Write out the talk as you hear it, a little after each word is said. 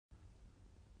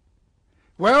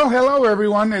Well, hello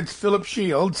everyone. It's Philip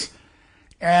Shields,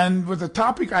 and with a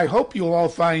topic I hope you'll all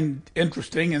find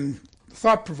interesting and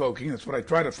thought-provoking. That's what I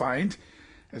try to find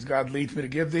as God leads me to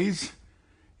give these.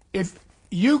 If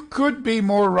you could be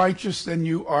more righteous than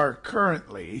you are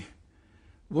currently,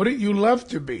 wouldn't you love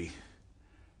to be?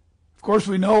 Of course,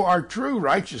 we know our true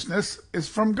righteousness is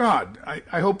from God.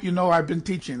 I hope you know I've been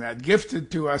teaching that,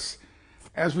 gifted to us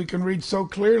as we can read so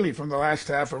clearly from the last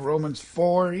half of Romans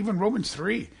 4, even Romans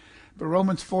 3. But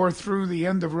Romans 4 through the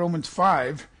end of Romans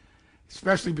 5,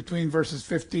 especially between verses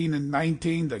 15 and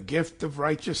 19, the gift of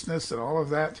righteousness and all of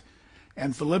that.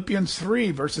 And Philippians 3,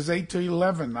 verses 8 to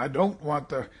 11, I don't want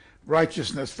the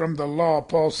righteousness from the law,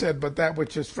 Paul said, but that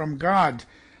which is from God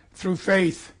through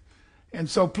faith. And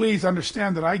so please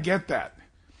understand that I get that.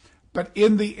 But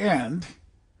in the end,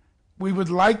 we would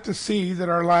like to see that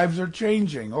our lives are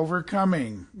changing,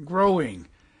 overcoming, growing,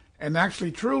 and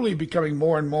actually truly becoming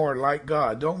more and more like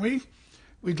God, don't we?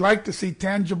 We'd like to see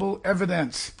tangible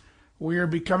evidence. We are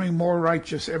becoming more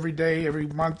righteous every day, every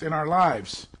month in our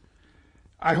lives.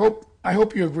 I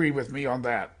hope you agree with me on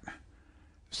that.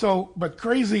 So, but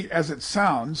crazy as it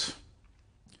sounds,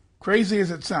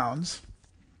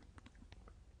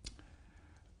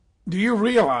 do you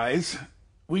realize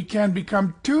we can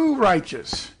become too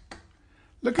righteous?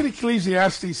 Look at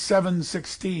Ecclesiastes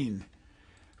 7:16.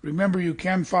 Remember, you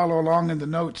can follow along in the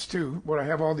notes too, where I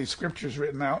have all these scriptures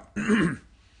written out.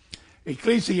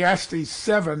 Ecclesiastes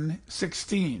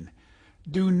 7:16.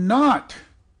 Do not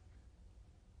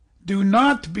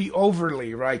be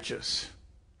overly righteous.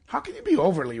 How can you be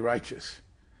overly righteous?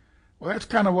 Well, that's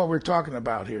kind of what we're talking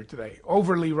about here today.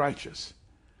 Overly righteous.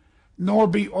 Nor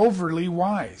be overly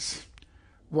wise.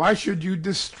 Why should you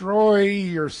destroy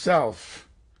yourself?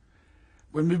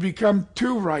 When we become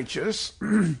too righteous,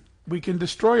 we can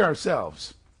destroy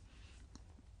ourselves.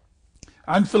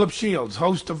 I'm Philip Shields,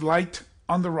 host of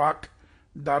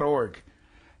lightontherock.org.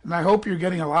 And I hope you're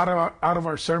getting a lot out of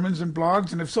our sermons and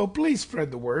blogs. And if so, please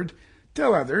spread the word.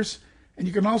 Tell others. And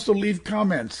you can also leave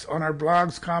comments on our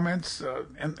blogs, comments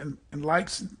and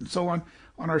likes and so on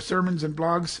our sermons and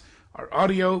blogs. Our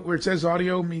audio, where it says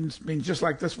audio, means just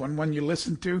like this one you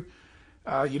listen to.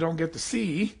 You don't get to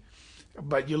see,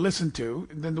 but you listen to.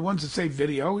 And then the ones that say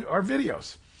video are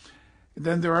videos. And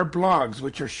then there are blogs,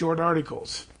 which are short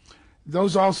articles.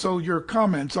 Those also, your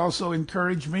comments also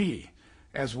encourage me,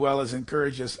 as well as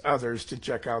encourages others to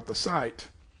check out the site.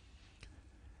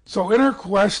 So in our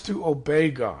quest to obey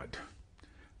God,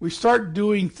 we start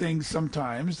doing things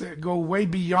sometimes that go way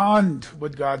beyond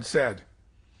what God said.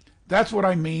 That's what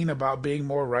I mean about being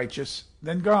more righteous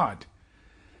than God.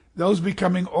 Those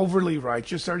becoming overly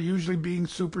righteous are usually being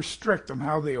super strict on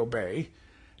how they obey,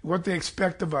 what they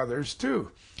expect of others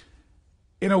too.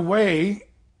 In a way,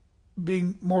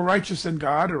 being more righteous than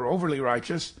God or overly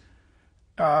righteous,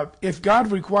 if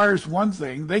God requires one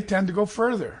thing, they tend to go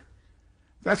further.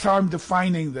 That's how I'm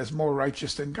defining this more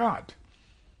righteous than God.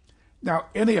 Now,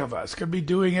 any of us could be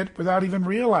doing it without even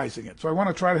realizing it. So I want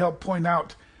to try to help point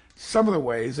out some of the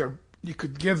ways that you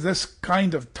could give this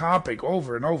kind of topic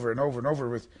over and over and over and over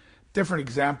with different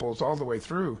examples all the way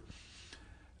through.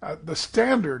 The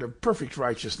standard of perfect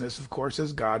righteousness, of course,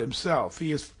 is God himself.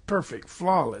 He is perfect,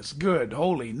 flawless, good,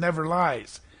 holy, never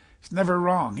lies. He's never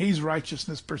wrong. He's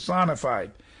righteousness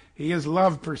personified. He is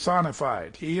love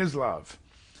personified. He is love.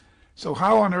 So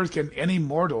how on earth can any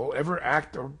mortal ever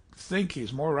act or think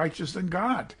he's more righteous than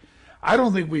God? I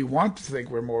don't think we want to think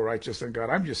we're more righteous than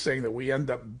God. I'm just saying that we end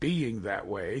up being that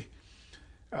way.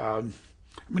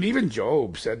 Even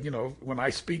Job said, when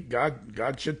I speak,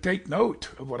 God should take note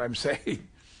of what I'm saying.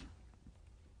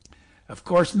 Of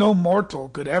course, no mortal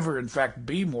could ever, in fact,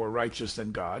 be more righteous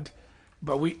than God,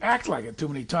 but we act like it too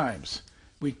many times.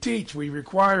 We teach, we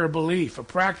require a belief, a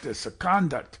practice, a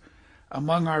conduct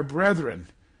among our brethren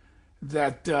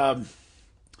that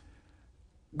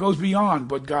goes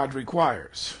beyond what God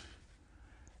requires.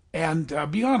 And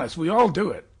be honest, we all do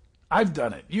it. I've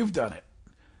done it. You've done it.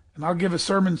 And I'll give a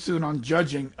sermon soon on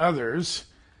judging others.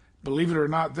 Believe it or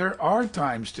not, there are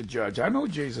times to judge. I know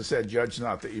Jesus said, judge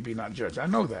not that you be not judged. I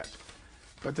know that.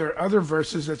 But there are other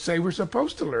verses that say we're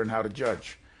supposed to learn how to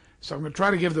judge. So I'm going to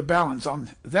try to give the balance on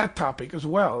that topic as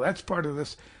well. That's part of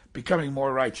this becoming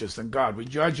more righteous than God. We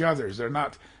judge others. They're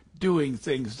not doing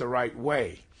things the right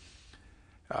way.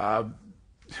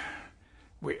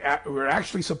 We're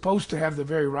actually supposed to have the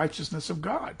very righteousness of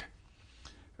God,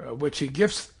 which he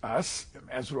gives us,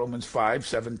 as Romans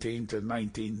 5:17 to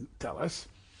 19 tell us,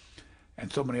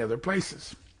 and so many other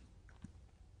places.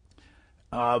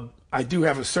 I do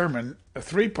have a sermon, a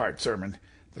 3-part sermon,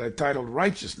 that I titled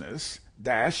Righteousness,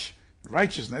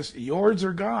 Righteousness, yours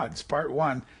or God's. Part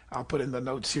 1, I'll put in the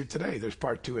notes here today. There's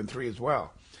part 2 and 3 as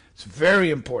well. It's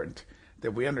very important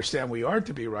that we understand we are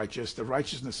to be righteous, the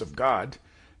righteousness of God,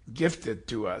 gifted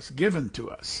to us, given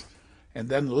to us. And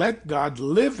then let God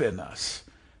live in us.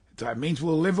 That means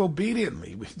we'll live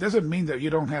obediently. It doesn't mean that you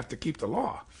don't have to keep the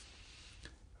law.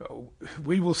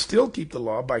 We will still keep the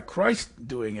law by Christ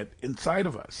doing it inside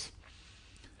of us.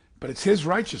 But it's his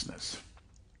righteousness.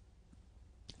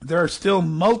 There are still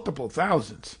multiple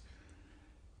thousands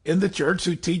in the church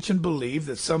who teach and believe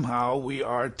that somehow we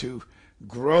are to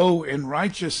grow in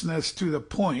righteousness to the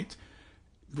point,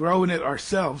 grow in it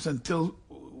ourselves until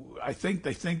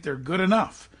they think they're good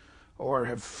enough, or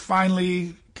have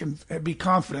finally can be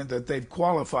confident that they've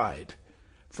qualified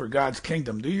for God's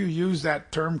kingdom. Do you use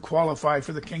that term, qualify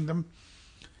for the kingdom?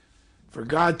 For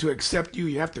God to accept you,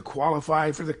 you have to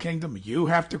qualify for the kingdom. You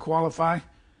have to qualify.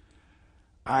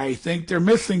 I think they're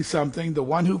missing something. The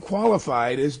one who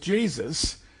qualified is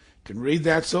Jesus. You can read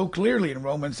that so clearly in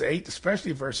Romans 8,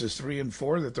 especially verses 3 and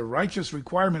 4, that the righteous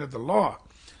requirement of the law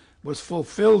was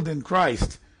fulfilled in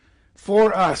Christ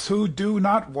for us who do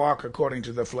not walk according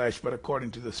to the flesh, but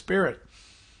according to the Spirit.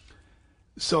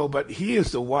 So, but he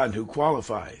is the one who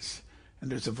qualifies. And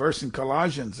there's a verse in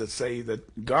Colossians that say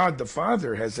that God the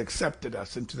Father has accepted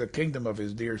us into the kingdom of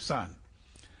his dear Son.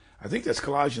 I think that's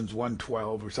Colossians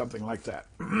 1:12 or something like that.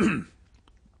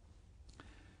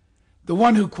 The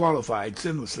one who qualified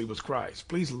sinlessly was Christ.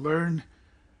 Please learn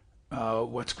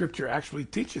what Scripture actually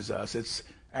teaches us. It's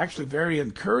actually very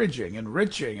encouraging,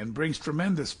 enriching, and brings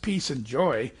tremendous peace and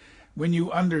joy when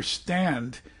you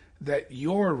understand that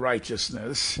your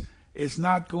righteousness is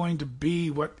not going to be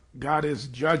what God is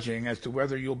judging as to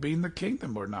whether you'll be in the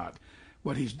kingdom or not.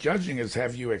 What he's judging is,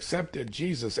 have you accepted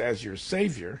Jesus as your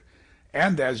Savior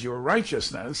and as your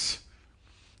righteousness?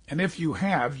 And if you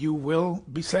have, you will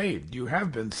be saved. You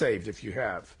have been saved if you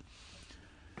have.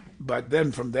 But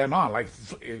then from then on, like,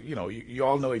 you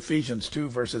all know Ephesians 2,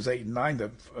 verses 8 and 9,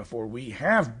 that for we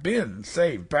have been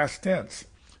saved, past tense,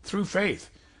 through faith,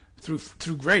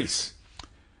 through grace,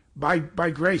 by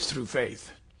grace through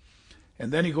faith.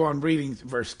 And then you go on reading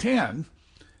verse 10,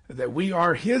 that we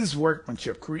are his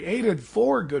workmanship, created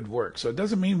for good works. So it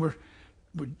doesn't mean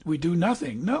we do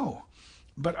nothing, no.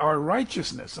 But our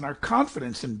righteousness and our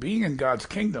confidence in being in God's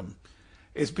kingdom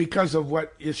is because of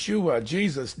what Yeshua,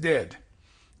 Jesus, did.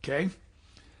 Okay?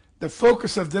 The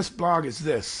focus of this blog is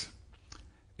this.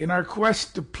 In our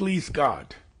quest to please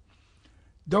God,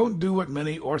 don't do what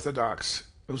many Orthodox,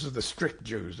 those are the strict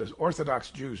Jews, the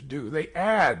Orthodox Jews do. They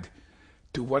add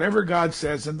to whatever God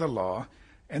says in the law,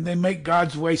 and they make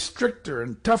God's way stricter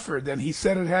and tougher than he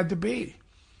said it had to be.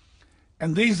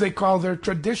 And these they call their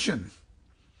tradition.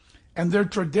 And their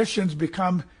traditions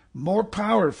become more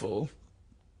powerful,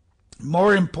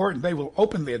 more important, they will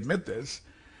openly admit this,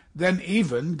 than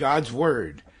even God's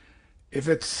word. If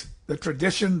it's the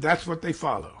tradition, that's what they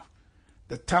follow.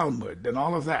 The Talmud and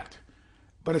all of that.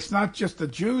 But it's not just the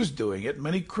Jews doing it.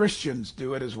 Many Christians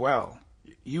do it as well.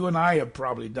 You and I have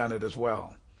probably done it as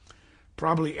well.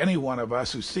 Probably any one of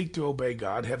us who seek to obey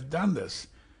God have done this,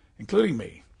 including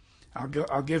me.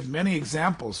 I'll give many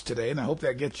examples today, and I hope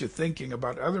that gets you thinking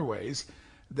about other ways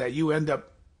that you end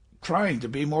up trying to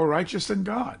be more righteous than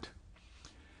God.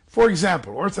 For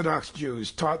example, Orthodox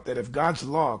Jews taught that if God's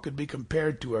law could be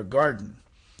compared to a garden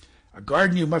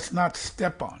you must not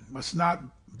step on, must not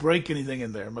break anything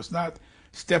in there, must not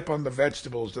step on the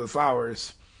vegetables or the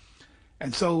flowers.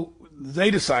 And so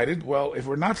they decided, well, if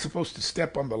we're not supposed to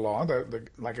step on the law,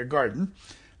 like a garden,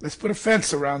 let's put a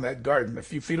fence around that garden a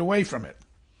few feet away from it,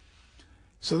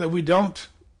 so that we don't,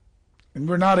 and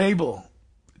we're not able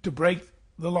to break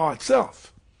the law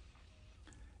itself.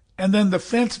 And then the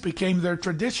fence became their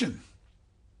tradition.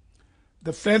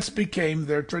 The fence became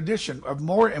their tradition of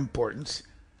more importance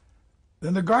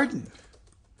than the garden.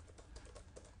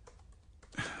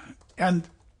 And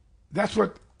that's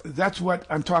what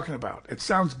I'm talking about. It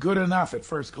sounds good enough at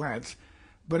first glance,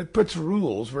 but it puts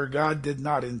rules where God did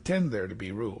not intend there to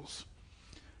be rules.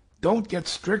 Don't get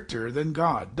stricter than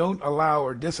God. Don't allow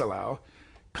or disallow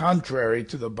contrary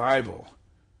to the Bible,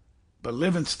 but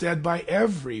live instead by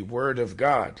every word of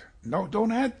God. No,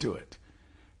 don't add to it.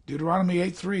 Deuteronomy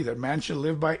 8:3, that man shall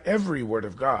live by every word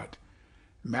of God.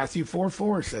 Matthew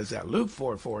 4:4 says that. Luke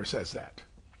 4:4 says that.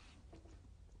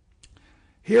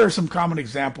 Here are some common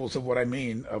examples of what I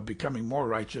mean of becoming more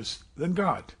righteous than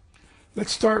God.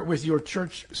 Let's start with your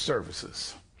church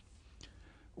services.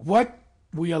 What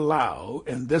we allow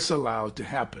and disallow to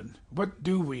happen, what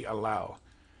do we allow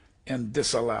and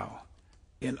disallow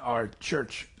in our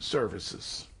church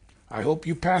services? I hope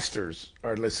you pastors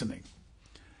are listening.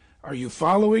 Are you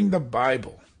following the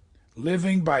Bible?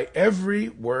 living by every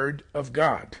word of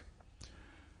God?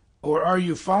 Or are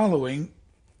you following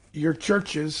your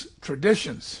church's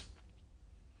traditions?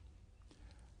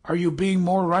 Are you being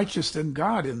more righteous than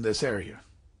God in this area?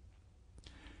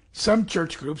 Some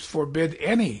church groups forbid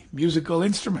any musical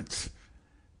instruments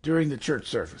during the church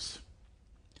service.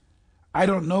 I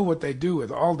don't know what they do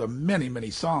with all the many,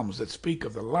 many psalms that speak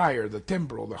of the lyre, the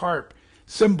timbrel, the harp,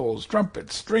 cymbals,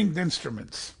 trumpets, stringed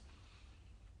instruments.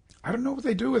 I don't know what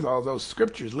they do with all those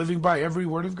scriptures, living by every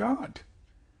word of God.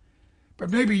 But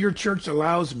maybe your church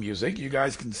allows music. You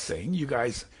guys can sing. You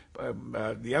guys,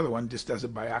 the other one just does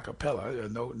it by a cappella,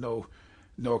 no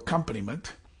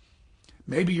accompaniment.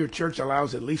 Maybe your church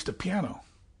allows at least a piano.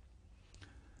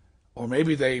 Or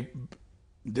maybe they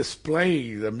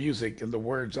display the music and the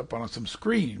words up on some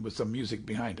screen with some music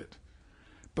behind it.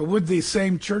 But would these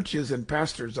same churches and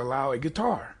pastors allow a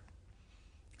guitar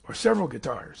or several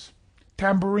guitars,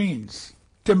 tambourines,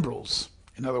 timbrels,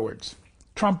 in other words,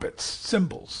 trumpets,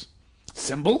 cymbals?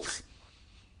 Cymbals?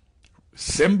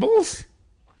 Cymbals?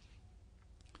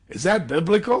 Is that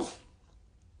biblical?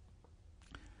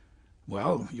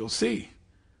 Well, you'll see.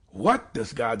 What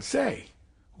does God say?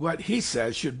 What he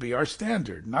says should be our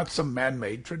standard, not some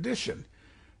man-made tradition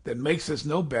that makes us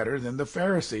no better than the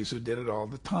Pharisees who did it all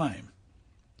the time.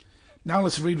 Now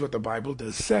let's read what the Bible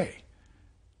does say.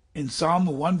 In Psalm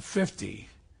 150,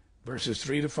 verses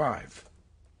 3 to 5.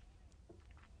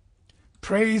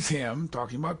 Praise him,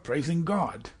 talking about praising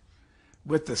God,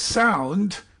 with the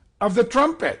sound of the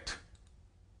trumpet.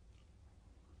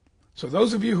 So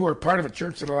those of you who are part of a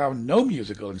church that allow no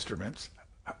musical instruments,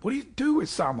 what do you do with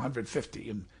Psalm 150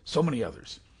 and so many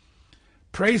others?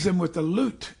 Praise him with the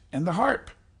lute and the harp.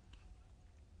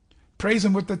 Praise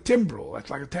him with the timbrel, that's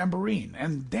like a tambourine,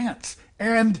 and dance.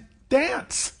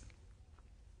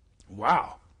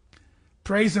 Wow.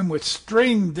 Praise him with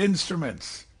stringed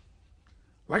instruments,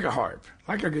 like a harp,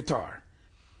 like a guitar,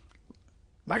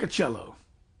 like a cello,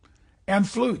 and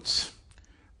flutes.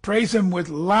 Praise him with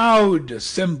loud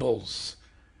cymbals.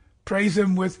 Praise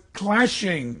him with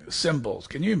clashing cymbals.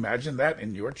 Can you imagine that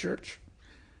in your church?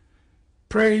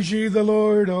 Praise ye the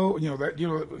Lord,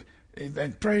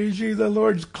 and praise ye the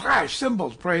Lord, clash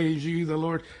cymbals. Praise ye the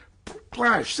Lord,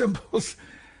 clash cymbals.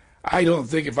 I don't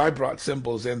think if I brought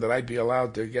cymbals in that I'd be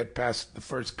allowed to get past the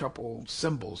first couple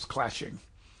cymbals clashing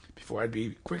before I'd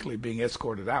be quickly being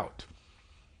escorted out.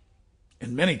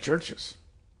 In many churches.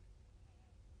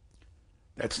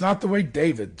 That's not the way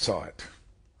David saw it.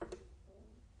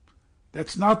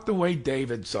 That's not the way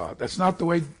David saw it. That's not the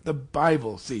way the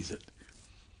Bible sees it.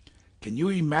 Can you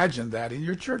imagine that in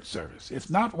your church service? If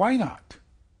not, why not?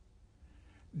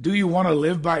 Do you want to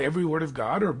live by every word of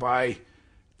God or by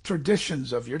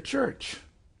traditions of your church?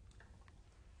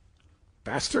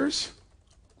 Pastors,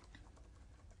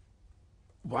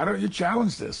 why don't you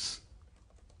challenge this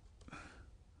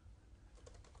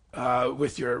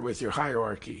with your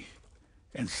hierarchy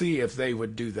and see if they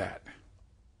would do that?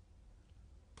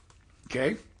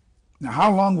 Okay? Now,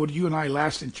 how long would you and I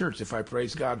last in church if I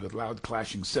praise God with loud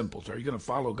clashing cymbals? Are you going to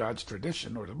follow God's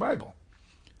tradition or the Bible?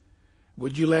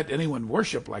 Would you let anyone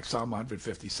worship like Psalm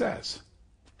 150 says?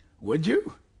 Would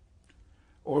you?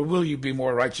 Or will you be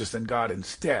more righteous than God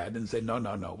instead and say,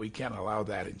 no, we can't allow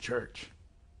that in church.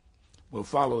 We'll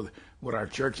follow what our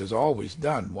church has always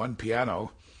done, one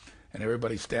piano, and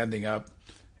everybody standing up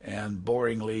and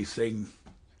boringly sing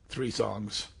 3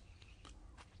 songs.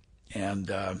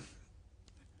 And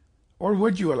or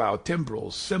would you allow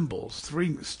timbrels, cymbals,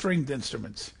 stringed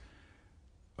instruments?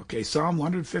 Okay, Psalm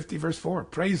 150, verse 4.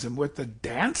 Praise him with the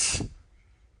dance?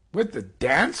 With the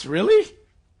dance? Really?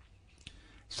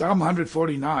 Psalm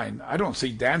 149. I don't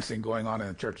see dancing going on in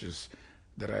the churches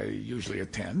that I usually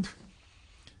attend.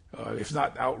 If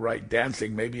not outright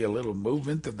dancing, maybe a little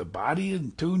movement of the body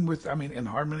in tune with, in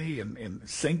harmony and in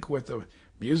sync with the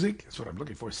music. That's what I'm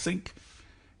looking for. Synchronize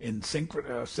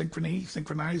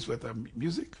with the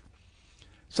music.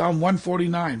 Psalm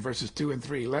 149, verses 2 and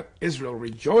 3. Let Israel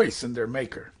rejoice in their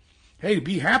Maker. Hey,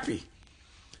 be happy.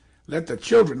 Let the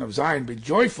children of Zion be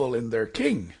joyful in their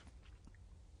King.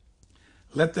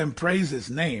 Let them praise his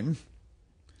name.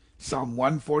 Psalm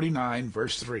 149,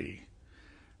 verse 3.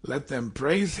 Let them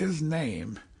praise his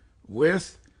name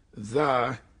with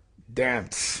the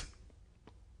dance.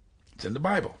 It's in the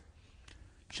Bible.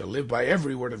 Shall live by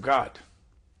every word of God.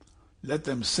 Let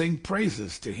them sing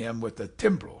praises to him with the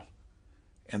timbrel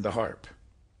and the harp.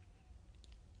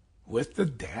 With the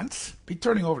dance? Be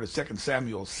turning over to 2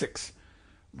 Samuel 6,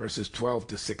 verses 12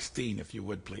 to 16, if you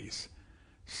would, please.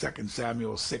 2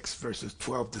 Samuel 6, verses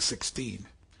 12 to 16.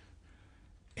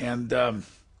 And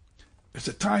there's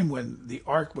a time when the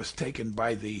ark was taken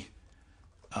by the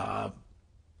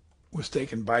was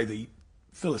taken by the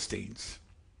Philistines,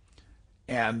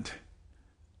 and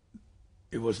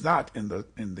it was not in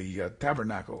the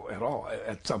tabernacle at all.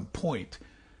 At some point,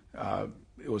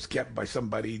 it was kept by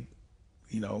somebody,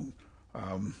 in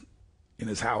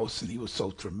his house, and he was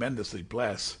so tremendously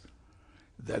blessed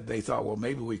that they thought, well,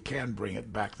 maybe we can bring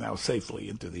it back now safely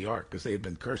into the ark, because they had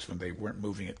been cursed when they weren't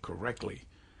moving it correctly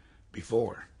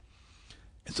before.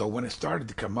 And so when it started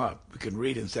to come up, we can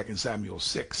read in 2 Samuel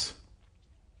 6,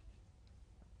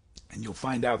 and you'll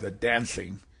find out that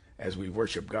dancing as we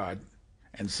worship God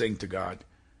and sing to God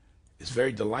is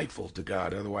very delightful to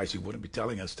God. Otherwise, he wouldn't be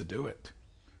telling us to do it.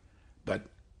 But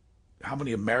how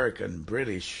many American,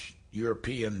 British,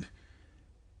 European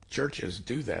churches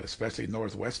do that, especially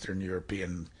Northwestern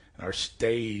European, our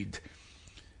staid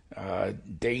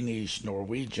Danish,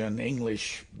 Norwegian,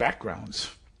 English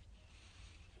backgrounds?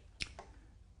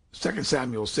 2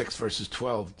 Samuel 6, verses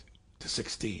 12 to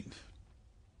 16.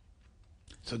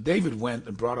 So David went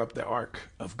and brought up the ark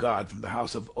of God from the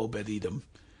house of Obed-Edom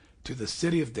to the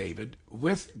city of David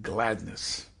with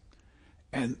gladness.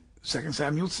 And 2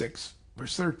 Samuel 6,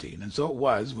 verse 13. And so it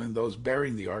was, when those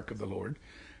bearing the ark of the Lord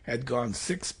had gone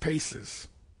 6 paces,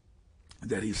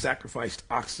 that he sacrificed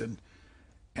oxen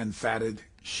and fatted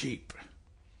sheep.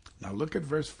 Now look at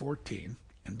verse 14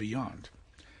 and beyond.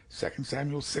 2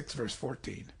 Samuel 6, verse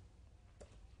 14.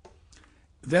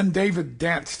 Then David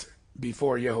danced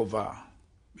before Jehovah,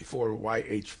 before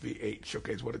YHVH,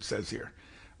 okay, is what it says here,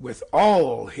 with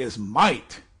all his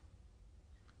might.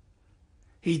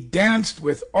 He danced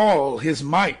with all his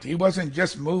might. He wasn't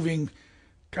just moving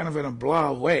kind of in a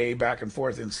blah way back and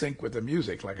forth in sync with the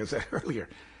music, like I said earlier.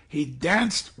 He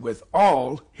danced with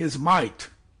all his might.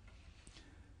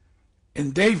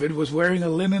 And David was wearing a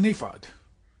linen ephod,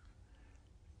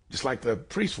 just like the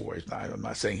priest wore. I'm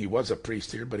not saying he was a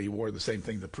priest here, but he wore the same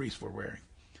thing the priests were wearing.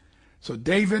 So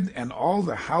David and all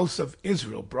the house of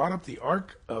Israel brought up the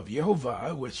ark of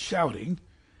Jehovah with shouting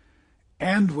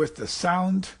and with the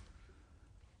sound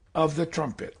of the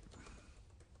trumpet.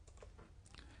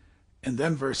 And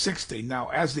then verse 16, now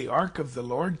as the ark of the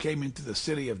Lord came into the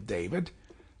city of David,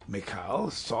 Michal,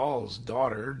 Saul's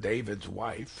daughter, David's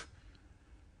wife,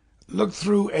 looked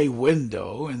through a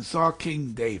window and saw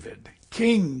King David,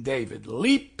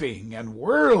 leaping and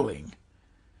whirling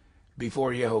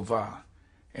before Jehovah.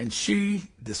 And she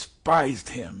despised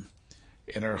him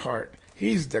in her heart.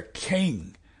 He's the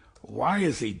king. Why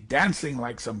is he dancing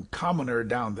like some commoner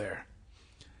down there?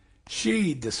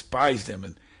 She despised him,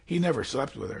 and he never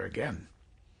slept with her again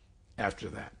after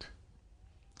that.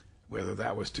 Whether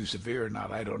that was too severe or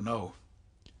not, I don't know.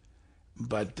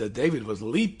 But David was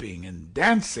leaping and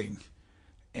dancing,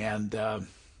 and I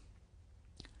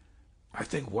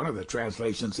think one of the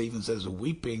translations even says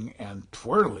weeping and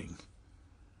twirling.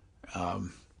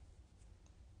 I'm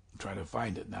trying to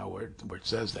find it now where it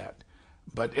says that.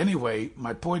 But anyway,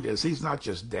 my point is, he's not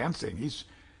just dancing.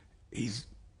 He's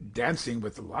dancing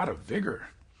with a lot of vigor.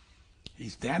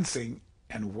 He's dancing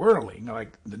and whirling,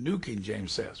 like the New King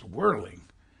James says, whirling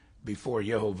before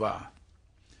Jehovah.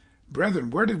 Brethren,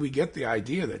 where did we get the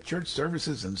idea that church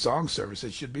services and song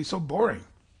services should be so boring?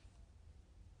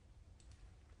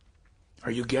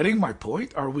 Are you getting my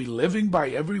point? Are we living by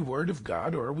every word of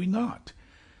God, or are we not?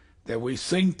 That we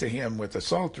sing to him with the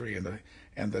psaltery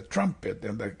and the trumpet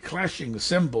and the clashing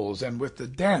cymbals and with the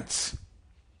dance.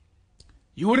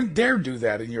 You wouldn't dare do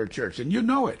that in your church, and you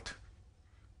know it.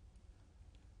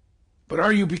 But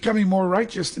are you becoming more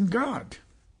righteous than God?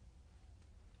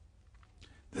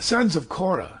 The sons of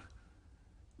Korah.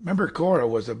 Remember, Korah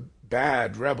was a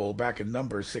bad rebel back in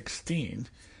Numbers 16.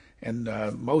 And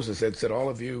Moses had said, all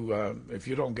of you, if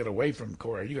you don't get away from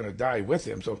Korah, you're going to die with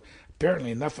him. So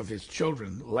apparently enough of his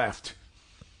children left.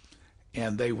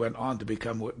 And they went on to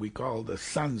become what we call the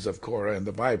sons of Korah in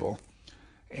the Bible,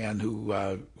 and who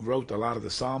wrote a lot of the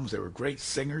Psalms. They were great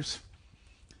singers.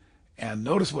 And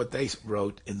notice what they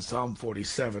wrote in Psalm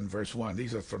 47, verse 1.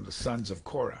 These are from the sons of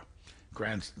Korah,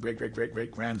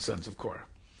 great-great-great-great-grandsons of Korah.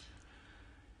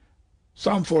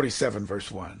 Psalm 47,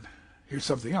 verse 1. Here's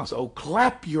something else. Oh,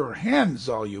 clap your hands,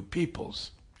 all you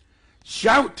peoples.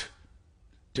 Shout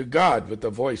to God with the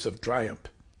voice of triumph.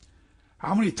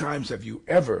 How many times have you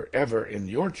ever in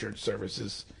your church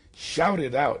services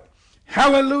shouted out,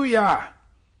 Hallelujah!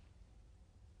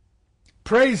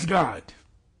 Praise God!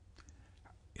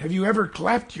 Have you ever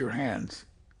clapped your hands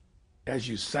as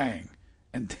you sang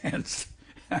and danced?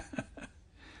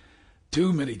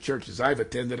 Too many churches I've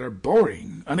attended are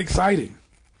boring, unexciting.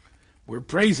 We're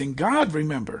praising God,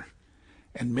 remember.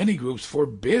 And many groups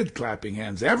forbid clapping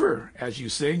hands ever as you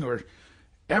sing or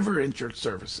ever in church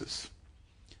services.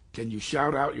 Can you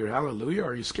shout out your hallelujah,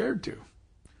 or are you scared to?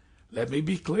 Let me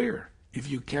be clear. If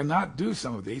you cannot do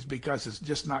some of these because it's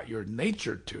just not your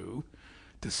nature to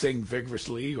sing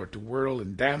vigorously or to whirl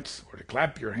and dance or to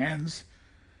clap your hands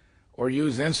or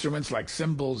use instruments like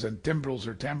cymbals and timbrels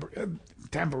or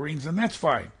tambourines, and that's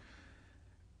fine.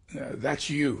 That's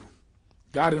you.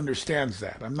 God understands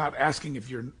that. I'm not asking if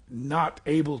you're not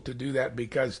able to do that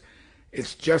because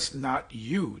it's just not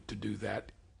you to do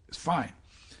that. It's fine.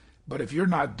 But if you're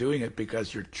not doing it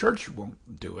because your church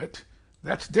won't do it,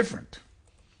 that's different.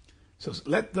 So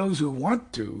let those who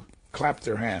want to clap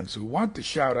their hands, who want to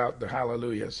shout out the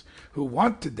hallelujahs, who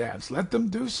want to dance, let them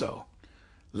do so.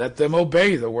 Let them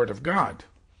obey the word of God.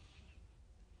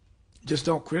 Just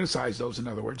don't criticize those, in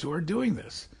other words, who are doing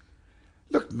this.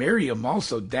 Look, Miriam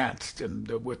also danced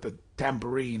with the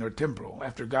tambourine or timbrel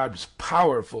after God's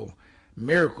powerful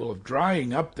miracle of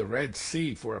drying up the Red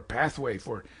Sea for a pathway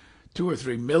for 2 or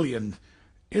 3 million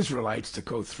Israelites to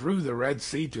go through the Red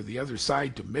Sea to the other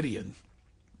side to Midian.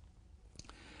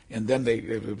 And then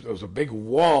there was a big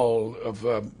wall of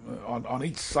on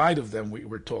each side of them, we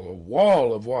were told, a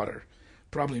wall of water,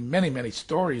 probably many, many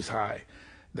stories high.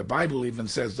 The Bible even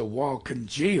says the wall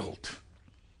congealed.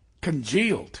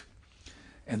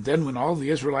 And then when all the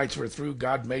Israelites were through,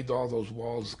 God made all those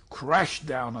walls crash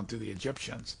down onto the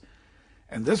Egyptians.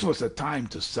 And this was a time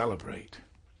to celebrate.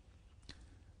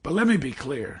 But let me be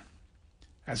clear,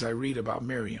 as I read about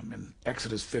Miriam in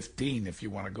Exodus 15, if you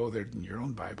want to go there in your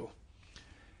own Bible.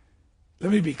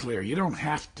 Let me be clear, you don't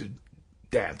have to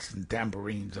dance and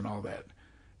tambourines and all that.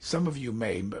 Some of you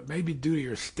may, but maybe due to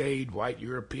your staid white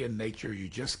European nature, you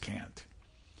just can't.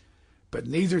 But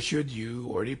neither should you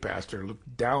or any pastor look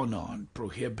down on,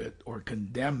 prohibit, or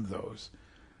condemn those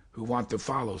who want to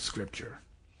follow Scripture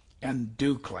and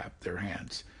do clap their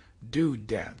hands, do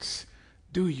dance,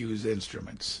 do use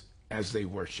instruments as they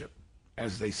worship,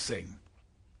 as they sing,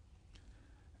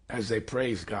 as they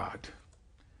praise God.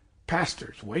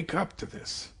 Pastors, wake up to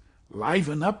this.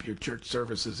 Liven up your church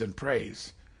services in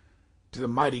praise to the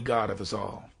mighty God of us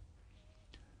all.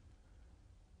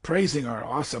 Praising our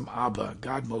awesome Abba,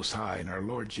 God Most High, and our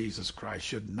Lord Jesus Christ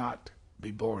should not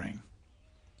be boring,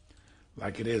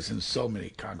 like it is in so many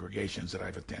congregations that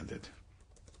I've attended.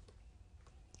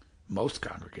 Most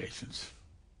congregations.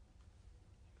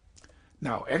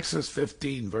 Now, Exodus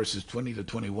 15, verses 20 to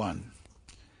 21.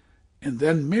 And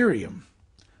then Miriam,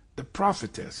 the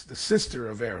prophetess, the sister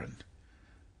of Aaron,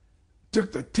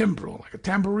 took the timbrel, like a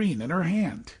tambourine, in her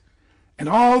hand, and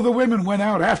all the women went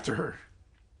out after her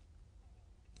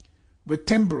with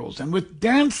timbrels and with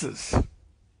dances.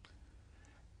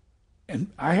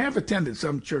 And I have attended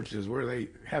some churches where they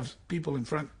have people in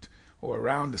front or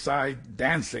around the side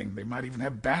dancing. They might even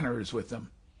have banners with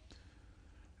them.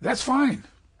 That's fine.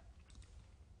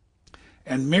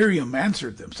 And Miriam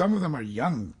answered them. Some of them are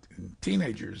young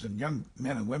teenagers and young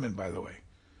men and women, by the way.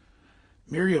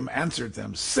 Miriam answered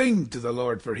them, "Sing to the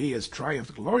Lord, for he has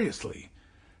triumphed gloriously.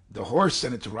 The horse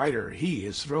and its rider he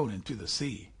is thrown into the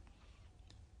sea."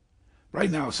 Right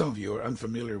now, some of you are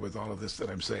unfamiliar with all of this that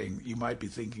I'm saying. You might be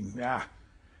thinking,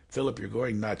 Philip, you're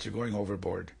going nuts, you're going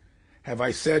overboard. Have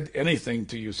I said anything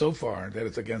to you so far that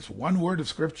is against one word of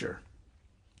Scripture?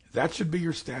 That should be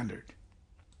your standard.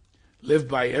 Live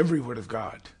by every word of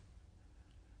God.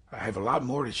 I have a lot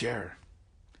more to share.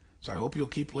 So I hope you'll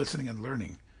keep listening and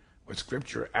learning what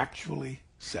Scripture actually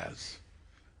says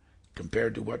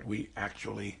compared to what we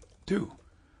actually do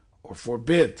or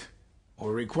forbid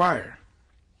or require.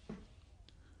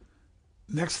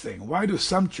 Next thing, why do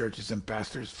some churches and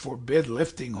pastors forbid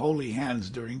lifting holy hands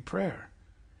during prayer,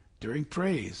 during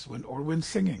praise, when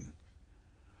singing?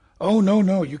 Oh,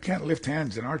 no, you can't lift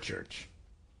hands in our church.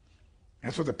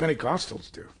 That's what the Pentecostals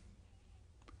do.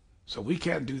 So we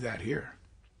can't do that here.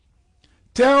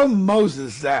 Tell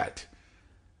Moses that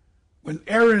when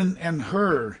Aaron and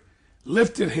Hur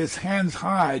lifted his hands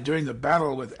high during the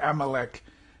battle with Amalek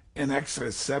in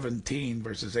Exodus 17,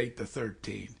 verses 8 to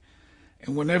 13.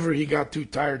 And whenever he got too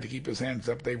tired to keep his hands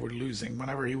up, they were losing.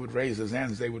 Whenever he would raise his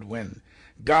hands, they would win.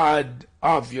 God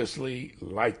obviously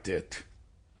liked it.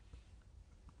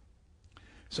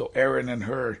 So Aaron and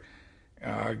Hur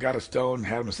got a stone,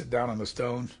 had him sit down on the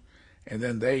stone, and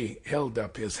then they held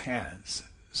up his hands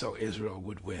so Israel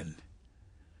would win.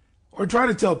 Or try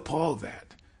to tell Paul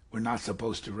that we're not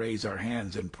supposed to raise our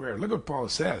hands in prayer. Look what Paul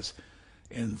says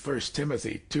in 1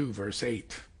 Timothy 2, verse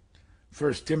 8.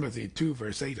 1 Timothy 2,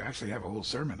 verse 8, I actually have a whole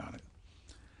sermon on it.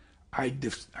 I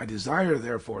desire,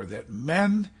 therefore, that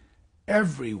men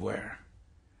everywhere,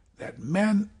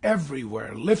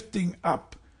 lifting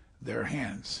up their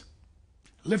hands,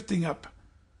 lifting up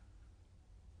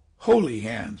holy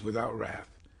hands without wrath.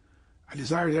 I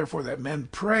desire, therefore, that men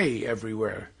pray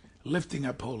everywhere, lifting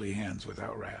up holy hands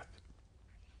without wrath.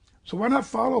 So why not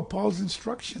follow Paul's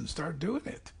instructions? Start doing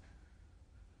it.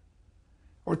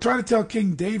 Or try to tell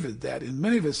King David that in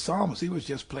many of his psalms he was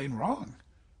just plain wrong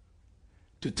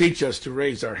to teach us to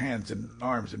raise our hands and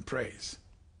arms in praise.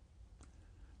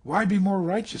 Why be more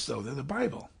righteous, though, than the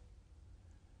Bible?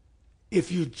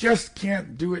 If you just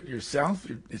can't do it yourself,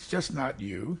 it's just not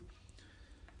you,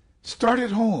 start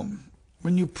at home.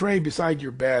 When you pray beside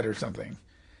your bed or something,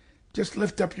 just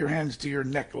lift up your hands to your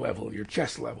neck level, your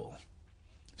chest level.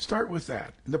 Start with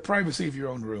that, in the privacy of your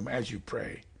own room, as you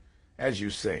pray, as you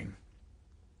sing.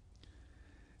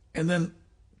 And then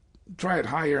try it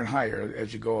higher and higher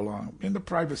as you go along, in the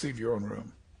privacy of your own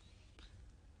room.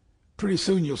 Pretty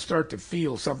soon you'll start to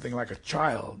feel something like a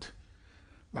child,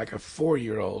 like a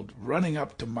 4-year-old, running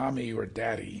up to mommy or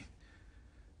daddy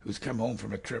who's come home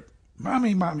from a trip.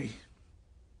 Mommy, mommy.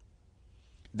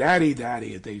 Daddy,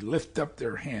 daddy. They lift up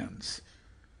their hands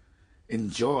in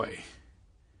joy.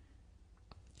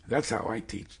 That's how I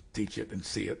teach it and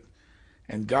see it.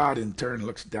 And God in turn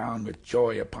looks down with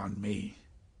joy upon me.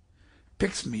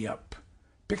 Picks me up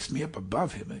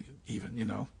above him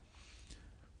even,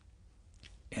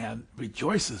 and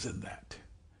rejoices in that.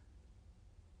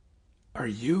 Are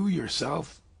you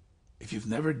yourself, if you've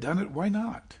never done it, why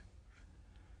not?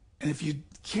 And if you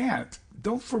can't,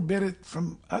 don't forbid it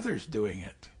from others doing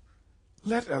it.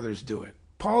 Let others do it.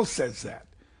 Paul says that,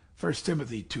 1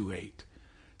 Timothy 2:8.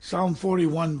 Psalm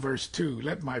 41 verse 2,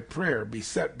 let my prayer be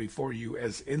set before you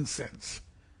as incense,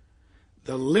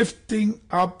 the lifting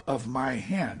up of my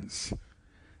hands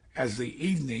as the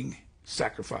evening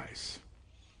sacrifice.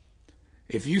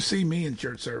 If you see me in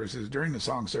church services during the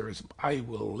song service, I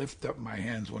will lift up my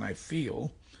hands when I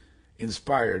feel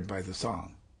inspired by the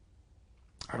song.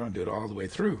 I don't do it all the way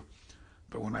through,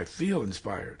 but when I feel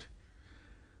inspired,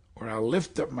 or I'll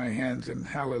lift up my hands in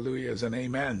hallelujahs and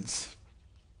amens,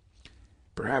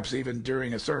 perhaps even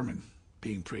during a sermon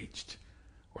being preached,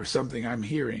 or something I'm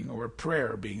hearing, or a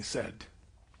prayer being said.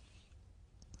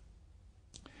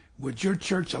 Would your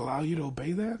church allow you to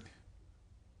obey that?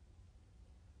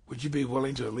 Would you be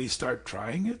willing to at least start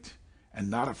trying it and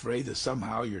not afraid that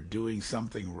somehow you're doing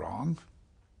something wrong?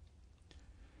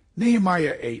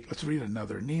 Nehemiah 8, let's read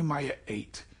another. Nehemiah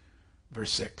 8,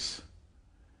 verse 6.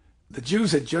 The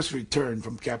Jews had just returned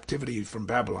from captivity from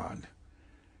Babylon.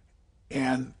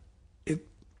 And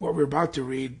what we're about to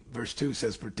read, verse 2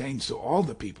 says, pertains to all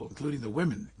the people, including the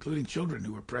women, including children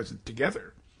who were present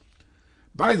together.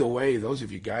 By the way, those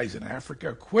of you guys in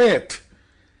Africa, quit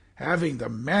having the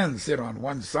men sit on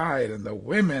one side and the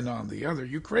women on the other.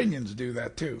 Ukrainians do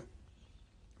that too.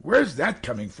 Where's that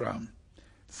coming from?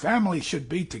 Families should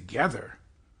be together.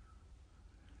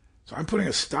 So I'm putting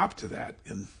a stop to that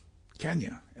in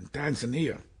Kenya and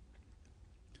Tanzania.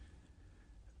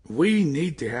 We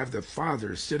need to have the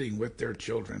fathers sitting with their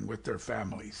children, with their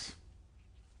families.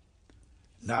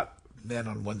 Not men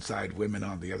on one side, women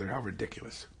on the other. How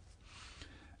ridiculous.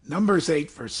 Numbers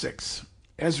 8, verse 6.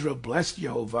 Ezra blessed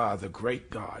Jehovah, the great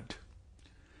God.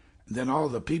 And then all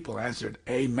the people answered,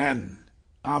 Amen,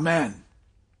 Amen,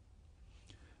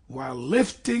 while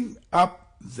lifting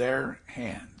up their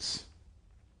hands.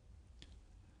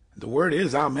 The word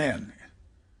is Amen.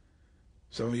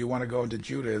 Some of you want to go into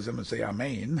Judaism and say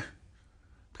Amen,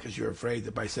 because you're afraid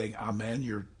that by saying Amen,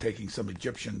 you're taking some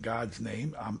Egyptian god's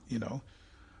name,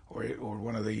 or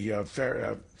one of the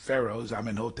pharaohs,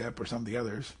 Amenhotep, or some of the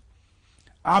others.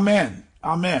 Amen,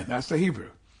 Amen, that's the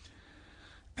Hebrew.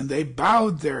 And they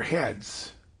bowed their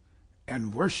heads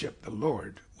and worshiped the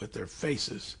Lord with their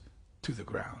faces to the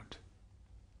ground.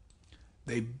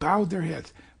 They bowed their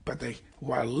heads, but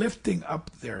while lifting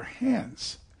up their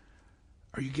hands.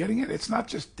 Are you getting it? It's not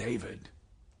just David.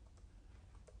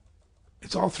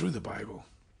 It's all through the Bible.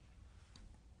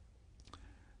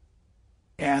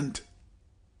 And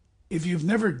if you've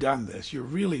never done this, you're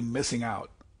really missing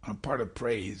out on a part of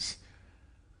praise.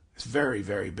 It's very,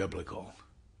 very biblical.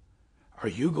 Are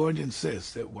you going to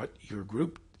insist that what your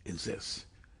group insists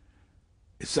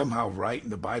is somehow right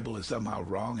and the Bible is somehow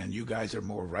wrong, and you guys are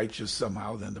more righteous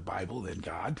somehow than the Bible, than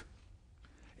God,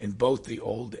 in both the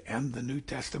Old and the New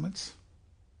Testaments?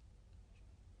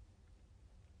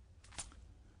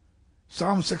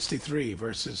 Psalm 63,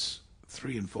 verses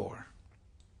 3 and 4.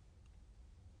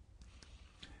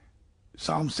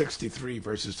 Psalm 63,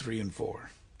 verses 3 and 4.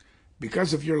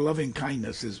 Because your loving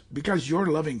kindness is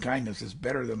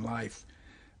better than life,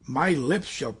 my lips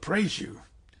shall praise you.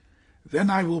 Then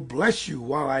I will bless you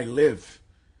while I live.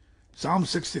 Psalm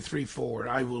 63, 4.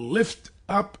 I will lift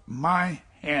up my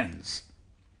hands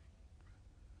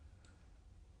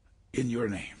in your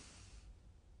name.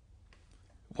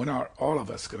 When are all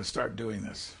of us going to start doing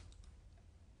this?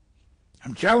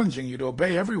 I'm challenging you to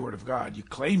obey every word of God. You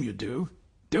claim you do.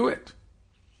 Do it.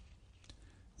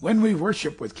 When we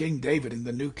worship with King David in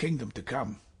the new kingdom to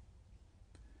come,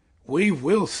 we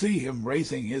will see him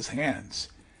raising his hands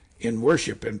in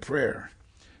worship and prayer.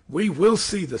 We will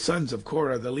see the sons of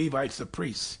Korah, the Levites, the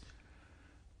priests,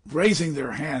 raising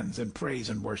their hands in praise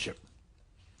and worship.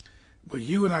 Will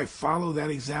you and I follow that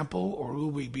example, or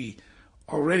will we be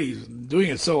already doing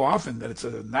it so often that it's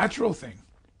a natural thing?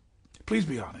 Please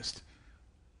be honest.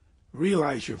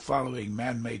 Realize you're following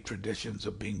man-made traditions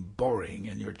of being boring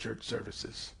in your church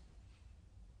services.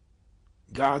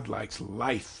 God likes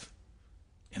life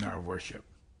in our worship.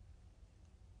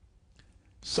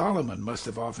 Solomon must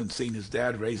have often seen his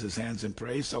dad raise his hands in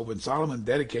praise, so when Solomon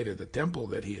dedicated the temple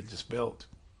that he had just built,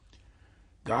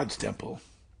 God's temple,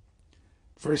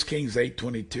 1 Kings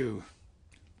 8:22,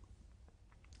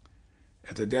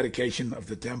 at the dedication of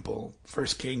the temple,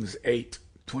 1 Kings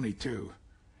 8:22,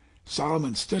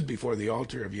 Solomon stood before the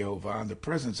altar of Jehovah in the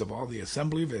presence of all the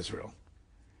assembly of Israel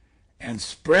and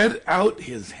spread out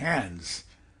his hands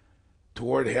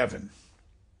toward heaven.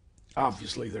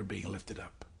 Obviously, they're being lifted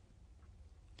up.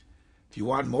 If you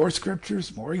want more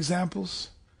scriptures, more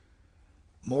examples,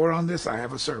 more on this, I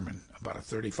have a sermon, about a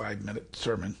 35-minute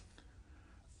sermon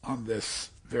on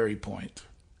this very point,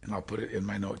 and I'll put it in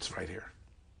my notes right here.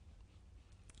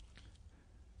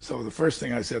 So the first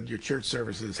thing I said, your church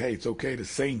service is, hey, it's okay to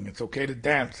sing, it's okay to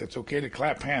dance, it's okay to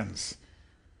clap hands,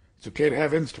 it's okay to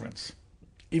have instruments,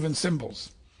 even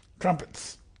cymbals,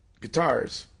 trumpets,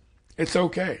 guitars. It's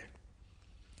okay.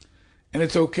 And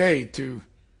it's okay to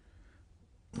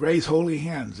raise holy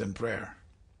hands in prayer.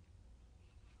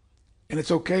 And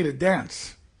it's okay to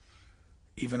dance,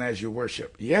 even as you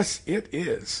worship. Yes, it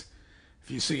is.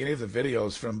 If you see any of the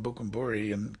videos from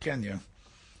Bukumburi in Kenya,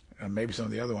 and maybe some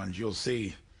of the other ones, you'll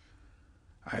see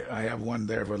I have one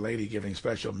there of a lady giving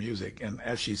special music, and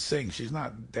as she sings, she's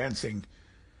not dancing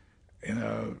in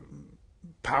a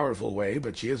powerful way,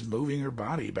 but she is moving her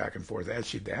body back and forth as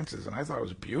she dances, and I thought it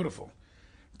was beautiful.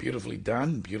 Beautifully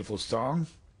done, beautiful song,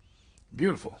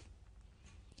 beautiful.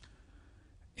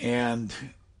 And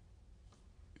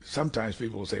sometimes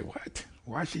people will say, what?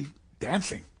 Why is she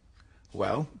dancing?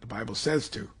 Well, the Bible says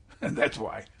to, and that's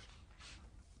why.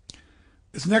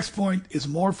 This next point is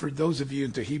more for those of you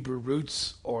into Hebrew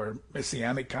roots or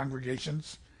Messianic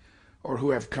congregations, or who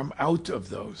have come out of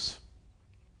those.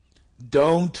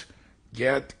 Don't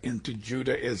get into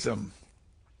Judaism.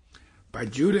 By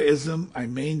Judaism, I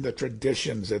mean the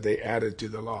traditions that they added to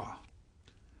the law.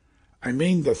 I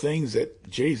mean the things that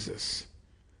Jesus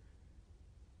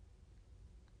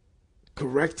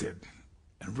corrected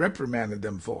and reprimanded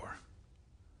them for.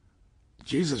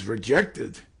 Jesus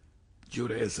rejected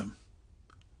Judaism.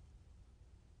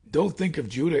 Don't think of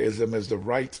Judaism as the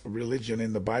right religion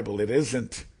in the Bible. It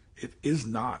isn't. It is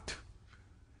not.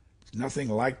 It's nothing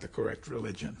like the correct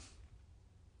religion.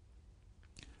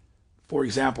 For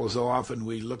example, so often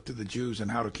we look to the Jews and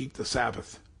how to keep the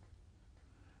Sabbath.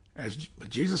 But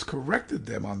Jesus corrected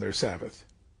them on their Sabbath.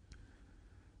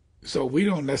 So we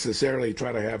don't necessarily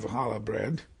try to have challah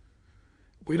bread.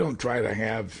 We don't try to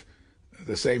have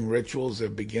the same rituals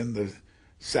that begin the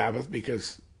Sabbath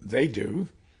because they do.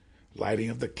 Lighting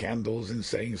of the candles and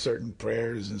saying certain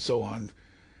prayers and so on,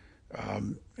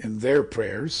 and their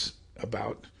prayers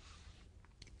about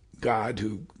God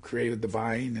who created the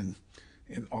vine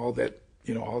and all that,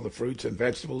 all the fruits and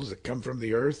vegetables that come from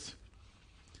the earth.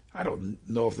 I don't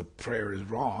know if the prayer is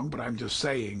wrong, but I'm just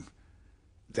saying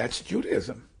that's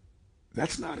Judaism.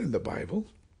 That's not in the Bible.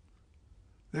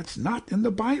 That's not in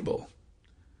the Bible.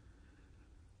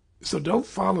 So don't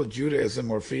follow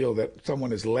Judaism or feel that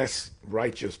someone is less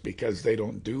righteous because they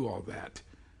don't do all that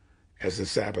as the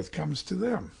Sabbath comes to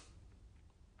them.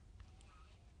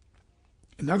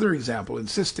 Another example,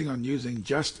 insisting on using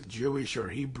just Jewish or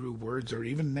Hebrew words or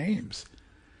even names.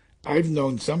 I've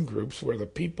known some groups where the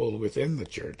people within the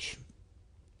church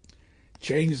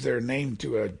change their name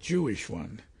to a Jewish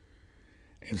one.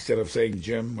 Instead of saying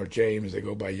Jim or James, they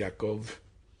go by Yaakov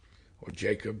or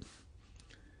Jacob.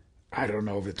 I don't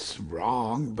know if it's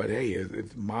wrong, but hey,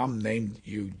 if mom named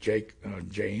you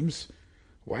James,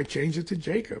 why change it to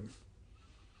Jacob?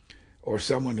 Or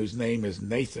someone whose name is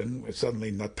Nathan, is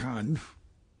suddenly Natan.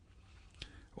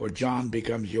 Or John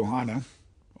becomes Johanna,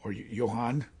 or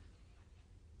Johann,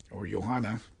 or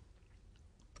Johanna.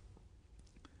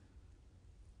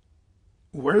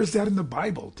 Where is that in the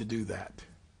Bible to do that?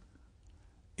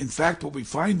 In fact, what we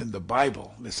find in the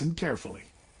Bible, listen carefully,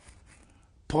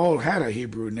 Paul had a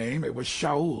Hebrew name. It was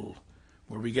Shaul,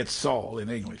 where we get Saul in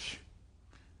English.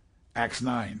 Acts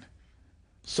 9.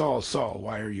 Saul, Saul,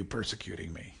 why are you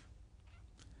persecuting me?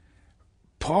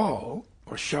 Paul,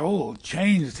 or Shaul,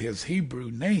 changed his Hebrew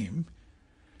name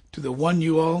to the one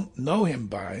you all know him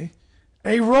by,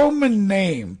 a Roman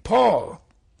name, Paul.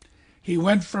 He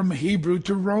went from Hebrew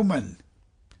to Roman.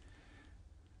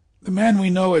 The man we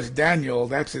know as Daniel,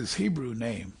 that's his Hebrew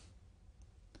name.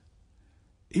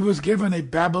 He was given a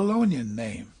Babylonian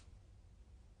name,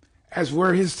 as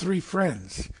were his three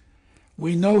friends.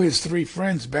 We know his three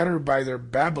friends better by their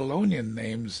Babylonian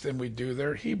names than we do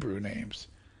their Hebrew names.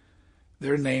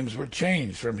 Their names were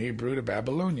changed from Hebrew to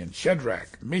Babylonian: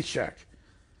 Shadrach, Meshach,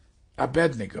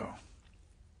 Abednego.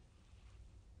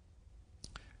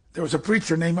 There was a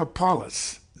preacher named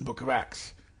Apollos in the book of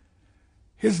Acts.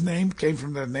 His name came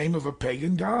from the name of a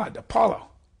pagan god, Apollo.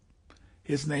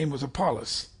 His name was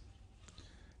Apollos.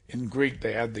 In Greek,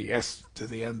 they add the S to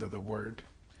the end of the word.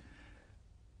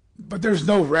 But there's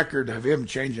no record of him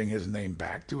changing his name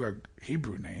back to a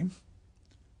Hebrew name.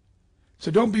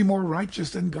 So don't be more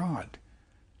righteous than God.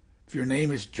 If your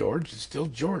name is George, it's still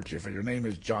George. If your name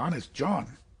is John, it's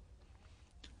John.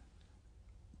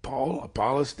 Paul,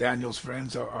 Apollos, Daniel's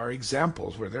friends are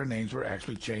examples where their names were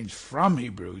actually changed from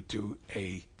Hebrew to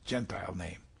a Gentile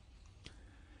name.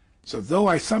 So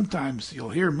though you'll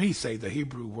hear me say the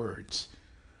Hebrew words,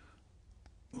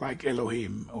 like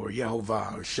Elohim, or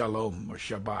Yehovah, or Shalom, or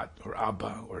Shabbat, or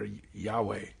Abba, or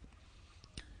Yahweh,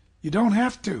 you don't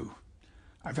have to.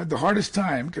 I've had the hardest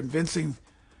time convincing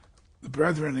the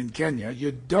brethren in Kenya,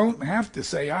 you don't have to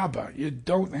say Abba. You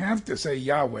don't have to say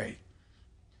Yahweh.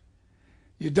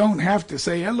 You don't have to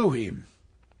say Elohim.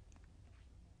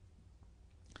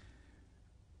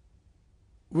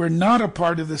 We're not a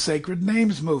part of the sacred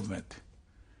names movement.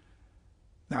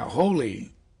 Now,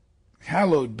 holy,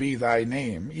 hallowed be thy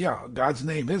name. Yeah, God's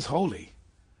name is holy.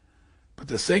 But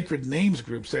the sacred names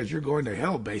group says you're going to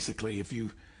hell, basically, if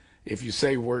you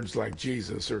say words like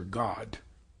Jesus or God.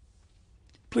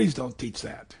 Please don't teach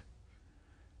that.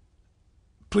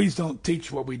 Please don't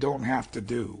teach what we don't have to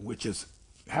do, which is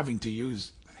having to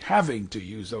use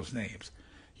those names.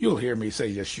 You'll hear me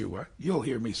say Yeshua. You'll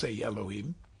hear me say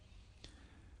Elohim.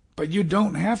 But you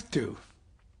don't have to.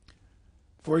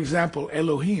 For example,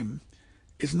 Elohim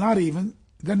is not even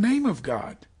the name of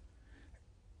God.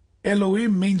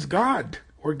 Elohim means God,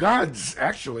 or gods,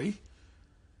 actually.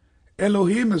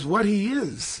 Elohim is what he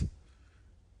is.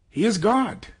 He is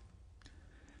God.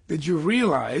 Did you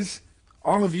realize,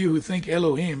 all of you who think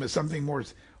Elohim is something more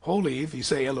holy, if you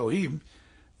say Elohim,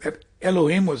 that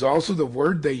Elohim was also the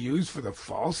word they used for the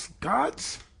false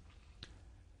gods?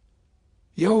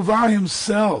 Yehovah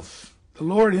himself, the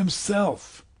Lord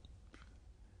himself,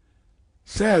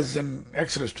 says in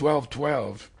Exodus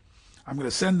 12:12, I'm going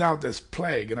to send out this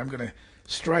plague, and I'm going to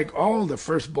strike all the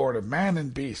firstborn of man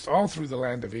and beast all through the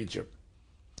land of Egypt,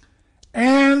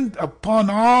 and upon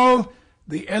all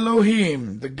the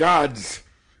Elohim, the gods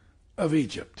of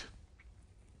Egypt.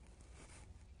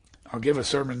 I'll give a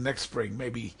sermon next spring,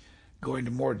 maybe go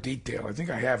into more detail, I think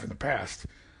I have in the past,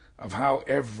 of how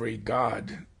every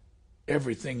god,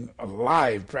 everything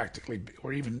alive practically,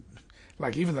 or even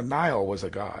the Nile was a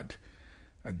god.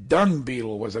 A dung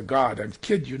beetle was a god. I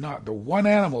kid you not, the one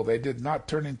animal they did not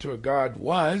turn into a god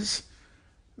was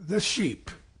the sheep,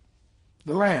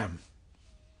 the lamb.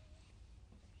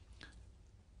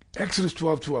 Exodus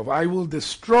 12:12, I will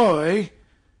destroy,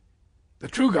 the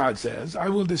true God says, I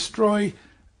will destroy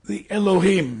the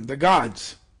Elohim, the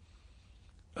gods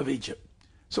of Egypt.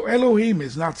 So Elohim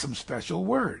is not some special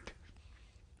word.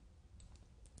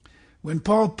 When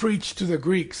Paul preached to the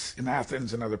Greeks in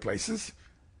Athens and other places,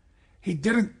 he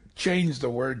didn't change the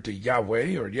word to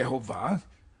Yahweh or Yehovah.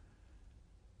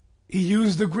 He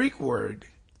used the Greek word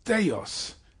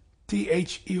theos,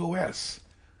 Theos,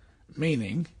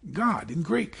 meaning God in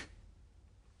Greek.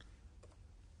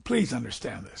 Please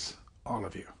understand this, all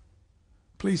of you.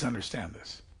 Please understand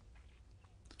this.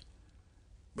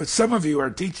 But some of you are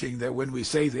teaching that when we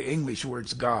say the English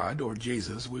words God or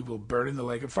Jesus, we will burn in the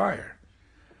lake of fire,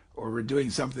 or we're doing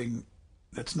something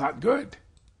that's not good.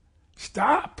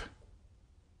 Stop.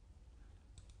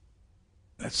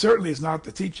 That certainly is not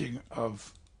the teaching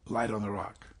of Light on the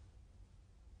Rock.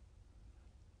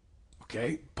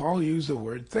 Okay? Paul used the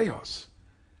word theos.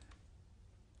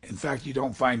 In fact, you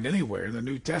don't find anywhere in the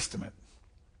New Testament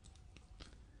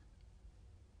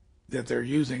that they're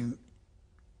using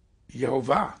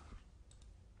Yehovah.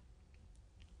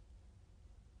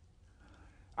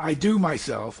 I do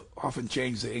myself often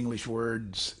change the English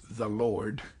words the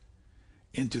Lord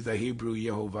into the Hebrew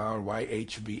Yehovah, or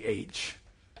YHVH,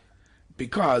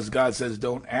 because God says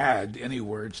don't add any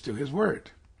words to his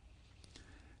word.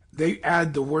 They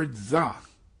add the word the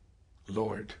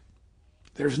Lord.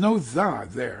 There's no the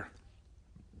there.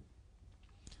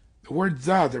 The word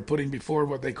the they're putting before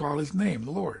what they call his name,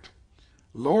 Lord.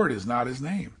 Lord is not his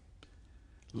name.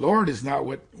 Lord is not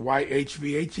what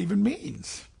YHVH even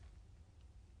means.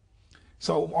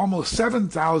 So almost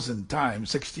 7,000 times,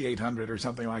 6,800 or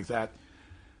something like that,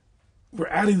 we're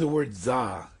adding the word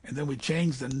the, and then we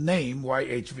change the name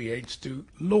YHVH to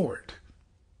Lord.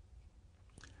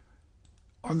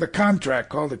 On the contract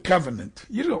called a covenant,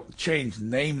 you don't change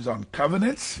names on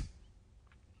covenants.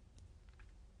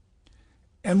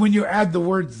 And when you add the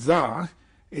word the,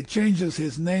 it changes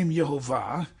his name,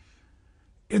 Yehovah,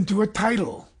 into a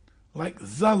title, like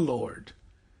the Lord,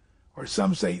 or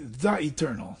some say the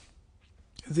Eternal.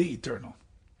 The Eternal.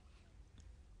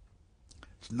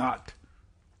 It's not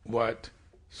what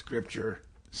Scripture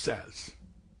says.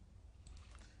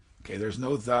 Okay, there's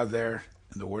no the there,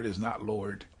 and the word is not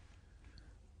Lord.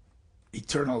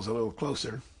 Eternal is a little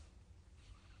closer.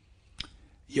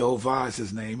 Yehovah is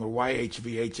his name, or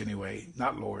YHVH anyway,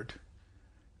 not Lord.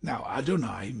 Now,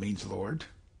 Adonai means Lord,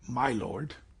 my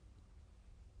Lord.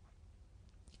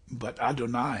 But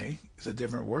Adonai is a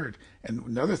different word. And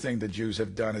another thing the Jews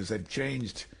have done is they've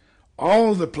changed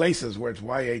all the places where it's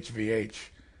YHVH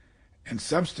and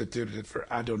substituted it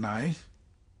for Adonai,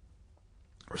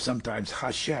 or sometimes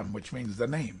Hashem, which means the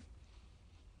name.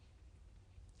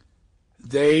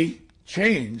 They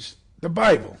changed the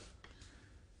Bible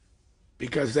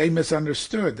because they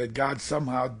misunderstood that God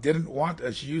somehow didn't want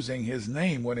us using his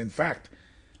name, when in fact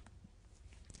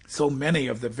so many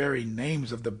of the very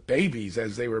names of the babies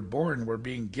as they were born were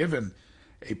being given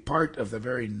a part of the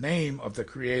very name of the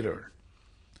Creator.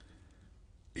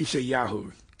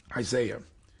 Ishayahu, Isaiah,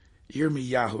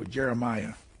 Yirmiyahu,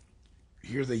 Jeremiah. You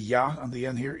hear the Yah on the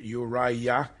end here?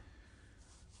 Uriah.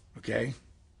 Okay?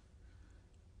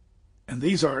 And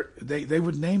these are, they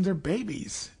would name their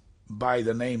babies by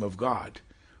the name of God,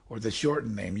 or the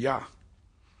shortened name, Yah.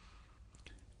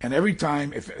 And every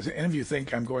time, if any of you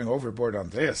think I'm going overboard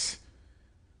on this,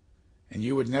 and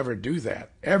you would never do that,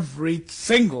 every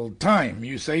single time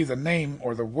you say the name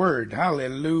or the word,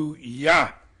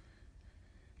 hallelujah,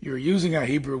 you're using a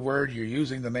Hebrew word, you're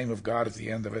using the name of God at the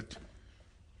end of it.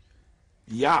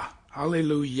 Yah,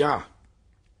 hallelujah.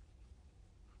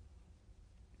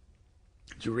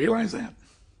 Did you realize that?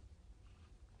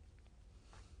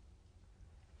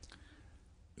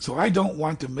 So I don't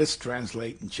want to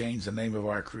mistranslate and change the name of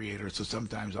our Creator. So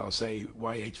sometimes I'll say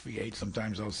YHVH,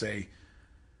 sometimes I'll say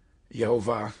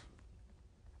Yehovah.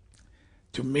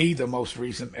 To me, the most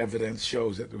recent evidence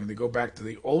shows that when they go back to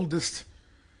the oldest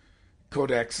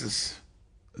codexes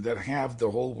that have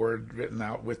the whole word written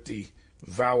out with the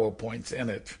vowel points in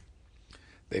it,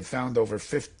 they've found over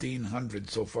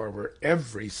 1,500 so far, where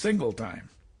every single time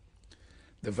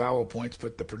the vowel points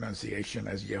put the pronunciation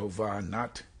as Yehovah,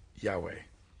 not Yahweh.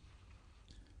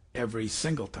 Every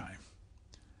single time.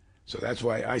 So that's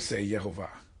why I say Yehovah.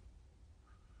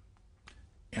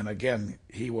 And again,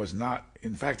 he was not,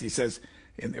 in fact, he says,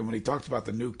 when he talks about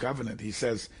the new covenant, he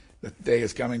says that the day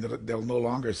is coming that they'll no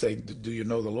longer say, do you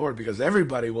know the Lord? Because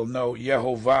everybody will know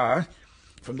Yehovah,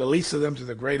 from the least of them to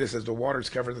the greatest, as the waters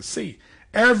cover the sea.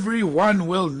 Everyone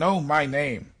will know my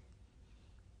name.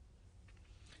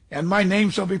 And my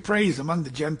name shall be praised among the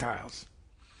Gentiles,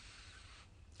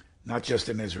 not just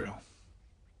in Israel.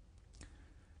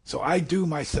 So I do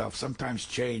myself sometimes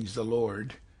change the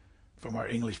Lord from our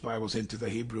English Bibles into the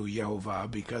Hebrew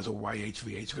Yehovah because of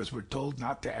YHVH, because we're told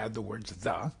not to add the words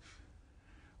the,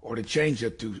 or to change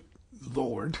it to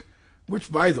Lord,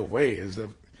 which, by the way, is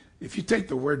if you take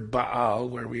the word Baal,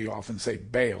 where we often say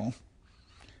Baal,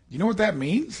 you know what that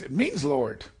means? It means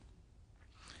Lord.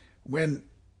 When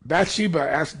Bathsheba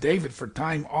asked David for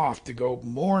time off to go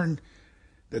mourn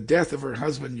the death of her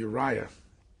husband Uriah,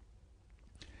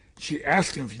 she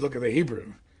asked him, if you look at the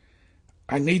Hebrew,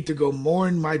 I need to go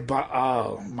mourn my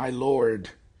Baal, my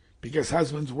Lord, because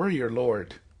husbands were your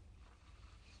Lord.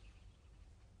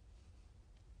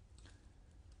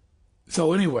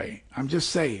 So anyway, I'm just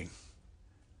saying,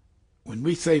 when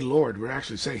we say Lord, we're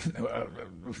actually saying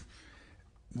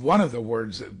one of the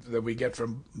words that we get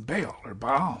from Baal or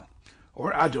Baal,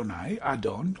 or Adonai.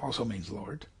 Adon also means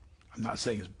Lord. I'm not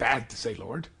saying it's bad to say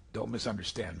Lord. Don't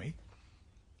misunderstand me.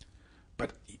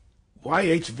 But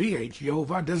YHVH,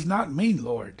 Yehovah, does not mean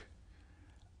Lord.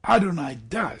 Adonai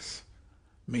does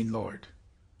mean Lord,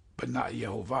 but not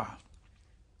Yehovah.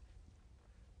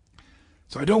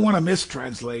 So I don't want to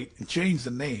mistranslate and change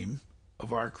the name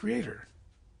of our Creator.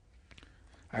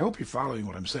 I hope you're following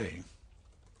what I'm saying.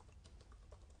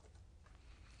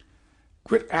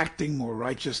 Quit acting more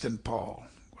righteous than Paul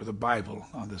or the Bible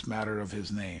on this matter of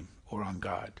his name or on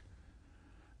God.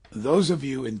 Those of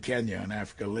you in Kenya and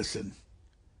Africa, listen.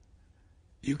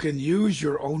 You can use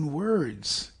your own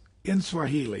words in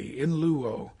Swahili, in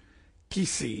Luo,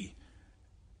 Kisi,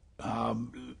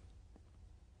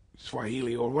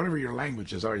 Swahili, or whatever your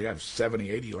languages are. You have 70,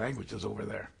 80 languages over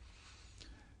there.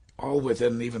 All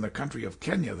within even the country of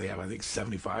Kenya, they have, I think,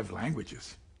 75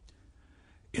 languages.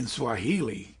 In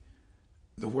Swahili,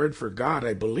 the word for God,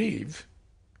 I believe,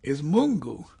 is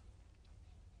Mungu.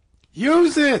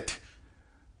 Use it!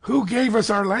 Who gave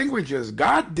us our languages?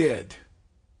 God did.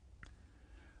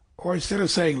 Or instead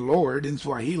of saying Lord in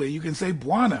Swahili, you can say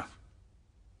Bwana.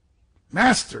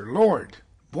 Master, Lord,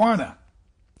 Bwana.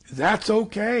 That's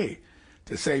okay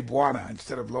to say Bwana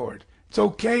instead of Lord. It's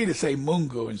okay to say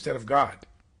Mungu instead of God.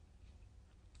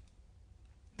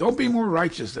 Don't be more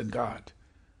righteous than God.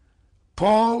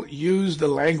 Paul used the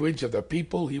language of the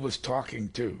people he was talking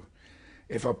to.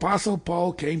 If Apostle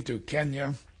Paul came to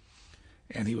Kenya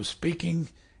and he was speaking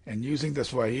and using the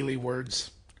Swahili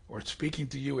words, or speaking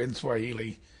to you in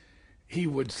Swahili, he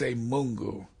would say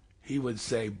Mungu. He would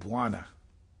say Bwana.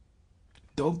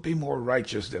 Don't be more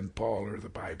righteous than Paul or the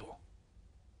Bible.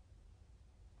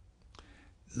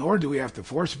 Nor do we have to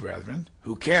force brethren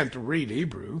who can't read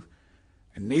Hebrew,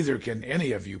 and neither can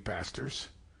any of you pastors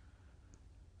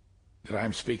that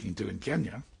I'm speaking to in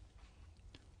Kenya,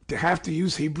 to have to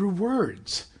use Hebrew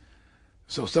words.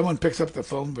 So someone picks up the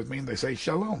phone with me and they say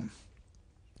shalom.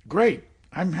 Great.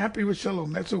 I'm happy with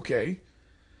shalom. That's okay.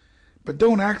 But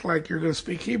don't act like you're going to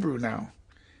speak Hebrew now.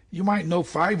 You might know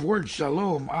 5 words.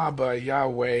 Shalom, Abba,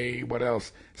 Yahweh, what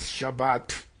else?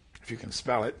 Shabbat, if you can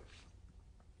spell it.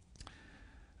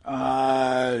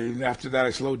 After that, I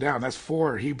slowed down. That's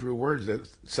 4 Hebrew words that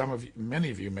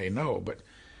many of you may know, but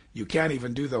you can't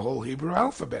even do the whole Hebrew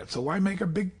alphabet. So why make a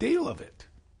big deal of it?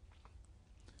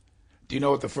 Do you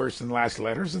know what the first and last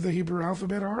letters of the Hebrew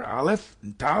alphabet are? Aleph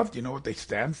and Tav. Do you know what they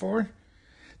stand for?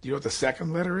 Do you know what the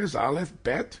second letter is? Aleph,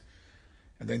 Bet,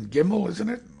 and then Gimel, isn't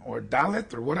it? Or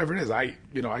Dalet, or whatever it is.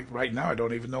 Right now I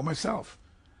don't even know myself.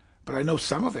 But I know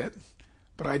some of it.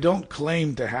 But I don't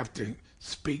claim to have to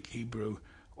speak Hebrew,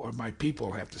 or my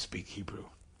people have to speak Hebrew.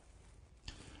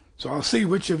 So I'll see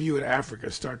which of you in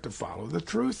Africa start to follow the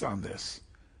truth on this.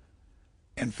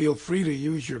 And feel free to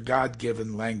use your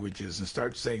God-given languages and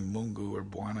start saying Mungu or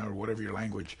Bwana or whatever your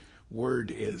language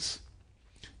word is.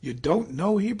 You don't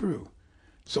know Hebrew,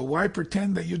 so why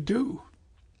pretend that you do?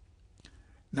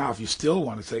 Now, if you still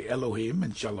want to say Elohim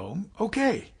and Shalom,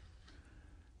 okay.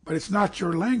 But it's not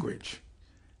your language.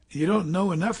 You don't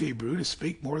know enough Hebrew to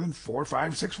speak more than 4,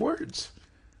 5, 6 words.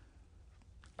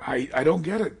 I don't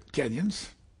get it, Kenyans,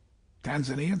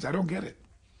 Tanzanians, I don't get it.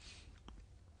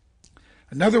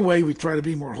 Another way we try to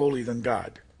be more holy than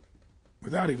God,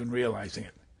 without even realizing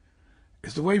it,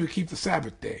 is the way we keep the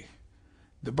Sabbath day.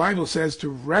 The Bible says to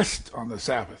rest on the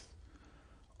Sabbath.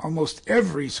 Almost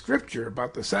every scripture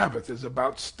about the Sabbath is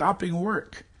about stopping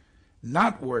work,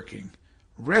 not working,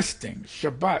 resting.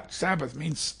 Shabbat, Sabbath,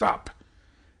 means stop,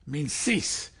 it means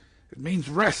cease, it means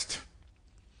rest.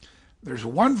 There's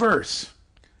one verse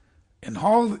in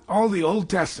all the Old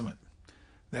Testament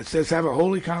that says have a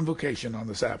holy convocation on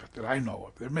the Sabbath that I know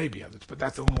of. There may be others, but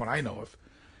that's the only one I know of.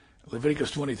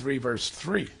 Leviticus 23, verse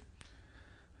 3.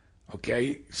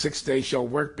 Okay, 6 days shall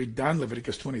work be done,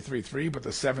 Leviticus 23:3, but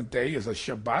the 7th day is a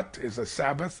Shabbat, is a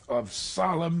Sabbath of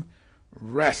solemn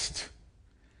rest.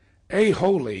 A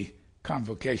holy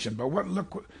convocation.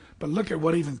 But look at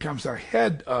what even comes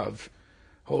ahead of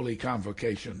holy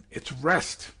convocation. It's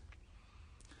rest.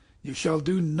 You shall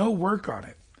do no work on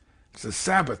it. It's the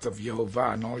Sabbath of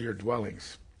Jehovah in all your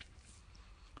dwellings.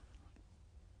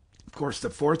 Of course, the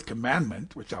 4th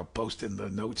commandment, which I'll post in the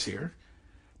notes here,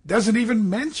 doesn't even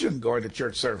mention going to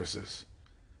church services.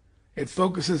 It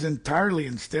focuses entirely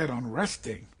instead on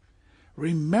resting.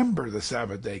 Remember the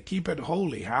Sabbath day. Keep it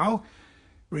holy. How?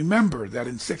 Remember that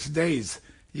in 6 days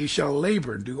you shall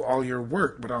labor and do all your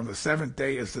work, but on the 7th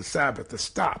day is the Sabbath, the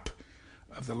stop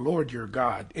of the Lord your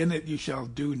God. In it you shall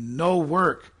do no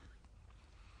work.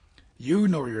 You,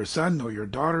 nor your son, nor your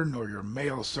daughter, nor your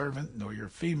male servant, nor your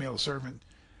female servant.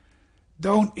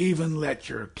 Don't even let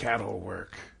your cattle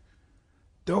work.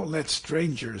 Don't let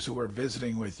strangers who are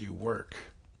visiting with you work.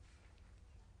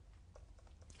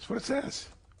 That's what it says.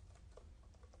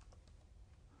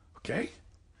 Okay?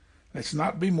 Let's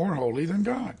not be more holy than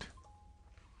God.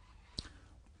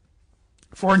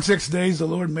 For in 6 days the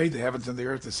Lord made the heavens and the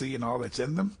earth, the sea, and all that's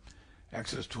in them.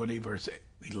 Exodus 20, verse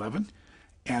 11.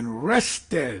 And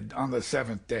rested on the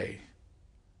 7th day.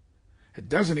 It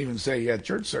doesn't even say he had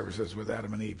church services with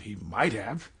Adam and Eve. He might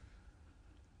have.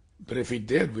 But if he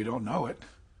did, we don't know it.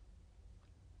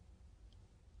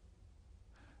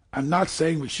 I'm not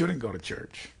saying we shouldn't go to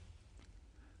church.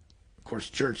 course,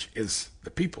 church is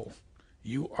the people.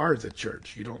 You are the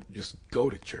church. You don't just go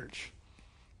to church.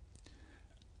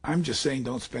 I'm just saying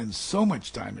don't spend so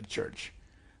much time at church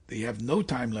that you have no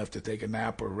time left to take a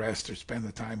nap or rest or spend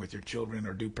the time with your children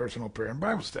or do personal prayer and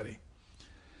Bible study.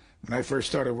 When I first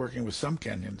started working with some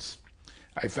Kenyans,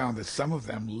 I found that some of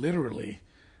them literally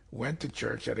went to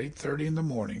church at 8:30 in the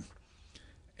morning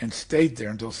and stayed there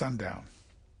until sundown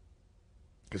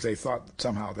because they thought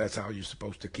somehow that's how you're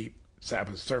supposed to keep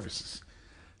Sabbath services.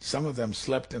 Some of them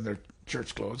slept in their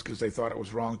church clothes because they thought it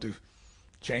was wrong to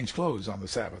change clothes on the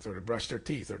Sabbath or to brush their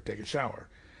teeth or take a shower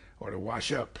or to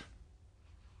wash up.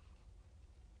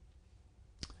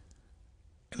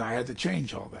 And I had to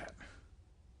change all that.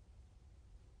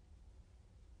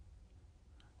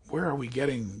 Where are we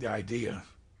getting the idea?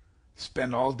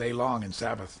 Spend all day long in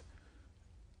Sabbath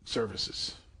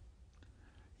services.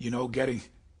 Getting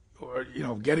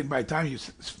by the time you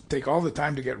take all the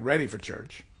time to get ready for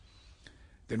church,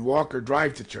 then walk or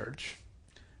drive to church,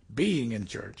 being in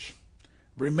church,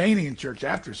 remaining in church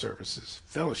after services,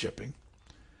 fellowshipping.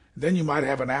 Then you might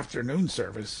have an afternoon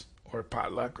service or a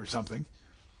potluck or something,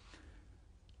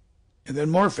 and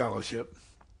then more fellowship,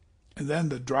 and then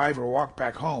the drive or walk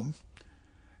back home.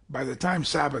 By the time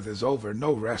Sabbath is over,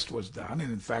 no rest was done,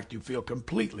 and in fact you feel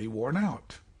completely worn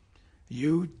out.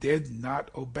 You did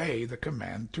not obey the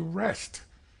command to rest,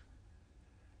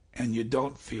 and you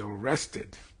don't feel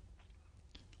rested.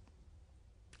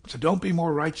 So don't be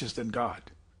more righteous than God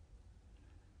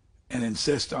and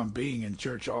insist on being in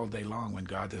church all day long when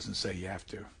God doesn't say you have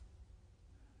to.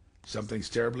 Something's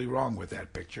terribly wrong with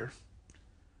that picture.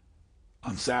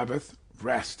 On Sabbath,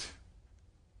 rest.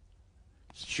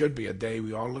 It should be a day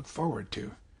we all look forward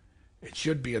to. It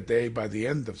should be a day by the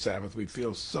end of Sabbath we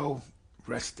feel so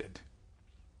rested.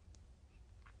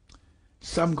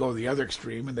 Some go the other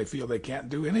extreme and they feel they can't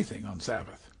do anything on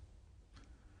Sabbath.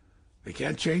 They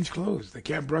can't change clothes. They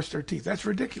can't brush their teeth. That's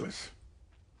ridiculous.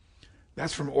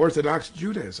 That's from Orthodox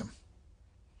Judaism.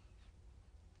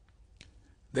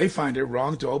 They find it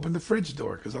wrong to open the fridge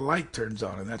door because a light turns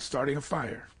on and that's starting a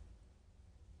fire.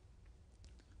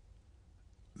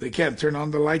 They can't turn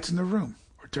on the lights in the room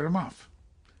or turn them off.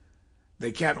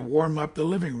 They can't warm up the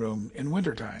living room in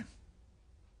wintertime.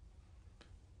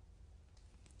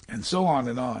 And so on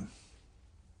and on.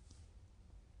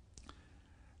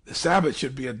 The Sabbath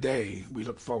should be a day we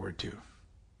look forward to.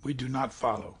 We do not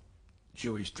follow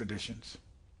Jewish traditions.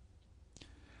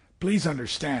 Please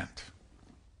understand.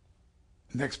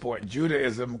 Next point,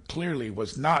 Judaism clearly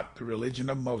was not the religion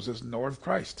of Moses nor of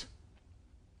Christ.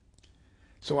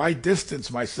 So I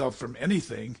distance myself from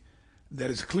anything that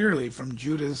is clearly from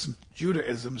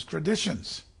Judaism's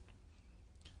traditions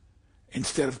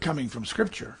instead of coming from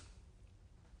Scripture.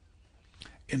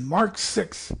 In Mark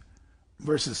 6,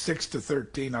 verses 6 to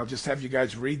 13, I'll just have you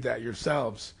guys read that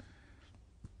yourselves.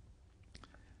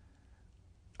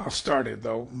 I'll start it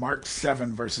though. Mark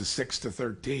 7, verses 6 to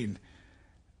 13.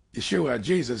 Yeshua,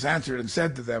 Jesus, answered and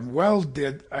said to them, well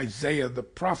did Isaiah the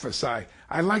prophesy.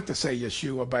 I like to say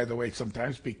Yeshua, by the way,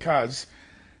 sometimes because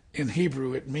in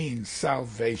Hebrew it means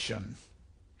salvation.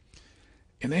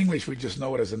 In English we just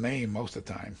know it as a name most of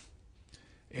the time.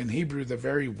 In Hebrew the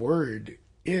very word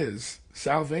is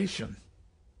salvation.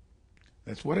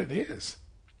 That's what it is.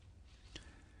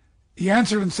 He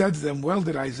answered and said to them, well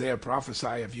did Isaiah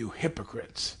prophesy of you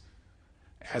hypocrites.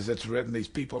 As it's written, these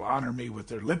people honor me with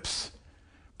their lips,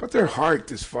 but their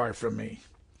heart is far from me.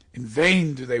 In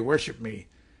vain do they worship me,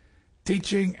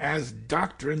 teaching as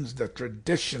doctrines the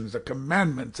traditions, the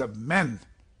commandments of men.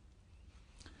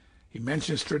 He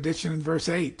mentions tradition in verse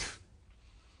 8.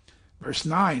 Verse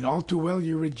 9, all too well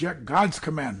you reject God's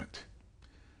commandment,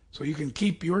 so you can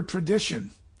keep your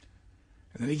tradition.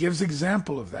 And then he gives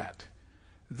example of that.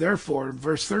 Therefore, in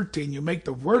verse 13, you make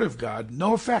the word of God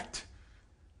no effect,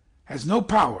 has no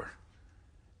power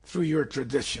through your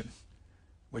tradition,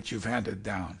 which you've handed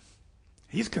down.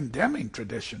 He's condemning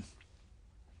tradition.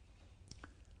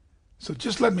 So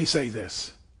just let me say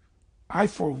this. I,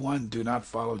 for one, do not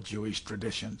follow Jewish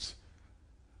traditions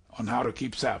on how to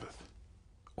keep Sabbath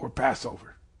or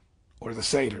Passover or the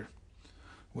Seder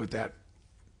with that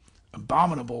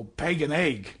abominable pagan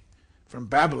egg from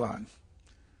Babylon,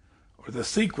 or the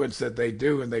sequence that they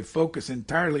do, and they focus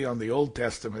entirely on the Old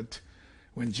Testament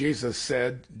when Jesus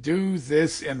said, do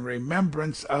this in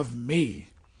remembrance of me.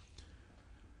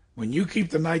 When you keep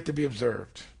the night to be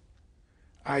observed,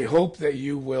 I hope that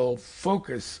you will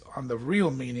focus on the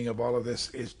real meaning of all of this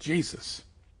is Jesus,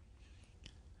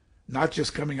 not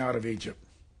just coming out of Egypt.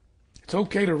 It's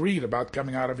okay to read about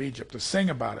coming out of Egypt, to sing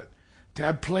about it, to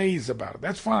have plays about it.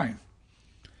 That's fine.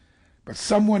 But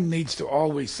someone needs to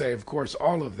always say, of course,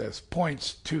 all of this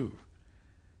points to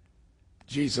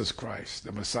Jesus Christ,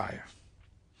 the Messiah.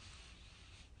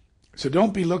 So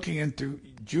don't be looking into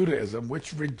Judaism,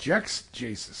 which rejects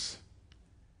Jesus.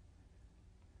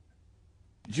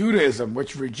 Judaism,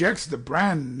 which rejects the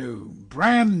brand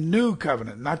new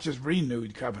covenant, not just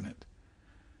renewed covenant,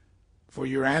 for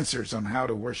your answers on how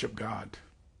to worship God.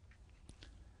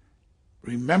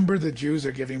 Remember, the Jews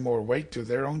are giving more weight to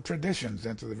their own traditions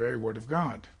than to the very Word of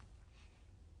God.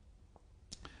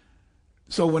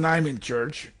 So when I'm in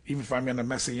church, even if I'm in a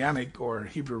Messianic or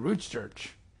Hebrew Roots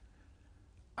church,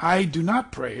 I do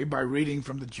not pray by reading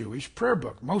from the Jewish prayer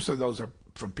book. Most of those are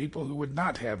from people who would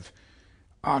not have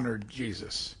honored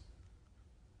Jesus,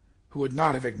 who would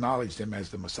not have acknowledged him as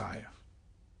the Messiah.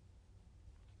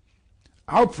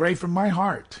 I'll pray from my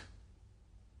heart.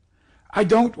 I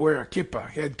don't wear a kippah,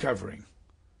 head covering,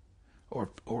 or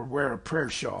wear a prayer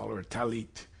shawl or a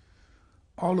talit,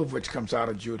 all of which comes out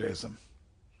of Judaism.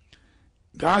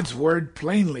 God's word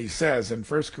plainly says in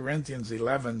 1 Corinthians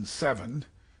 11:7,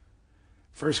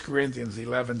 1 Corinthians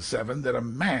 11:7, that a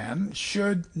man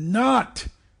should not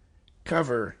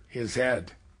cover his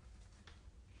head.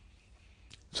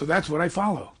 So that's what I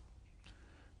follow.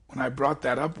 When I brought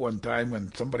that up one time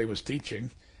when somebody was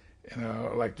teaching,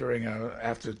 like during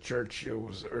after church, it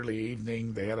was early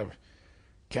evening, they had a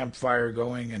campfire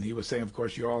going, and he was saying, of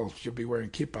course, you all should be wearing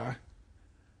kippah.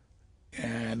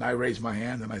 And I raised my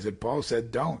hand and I said, Paul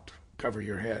said, don't cover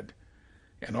your head.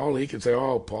 And all he could say,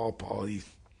 oh, Paul, he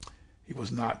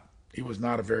was not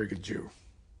a very good Jew.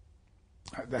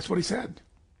 That's what he said.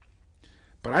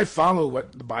 But I follow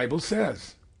what the Bible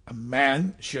says. A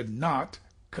man should not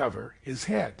cover his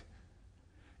head.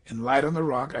 In Light on the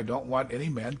Rock, I don't want any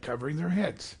men covering their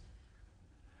heads.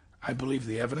 I believe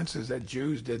the evidence is that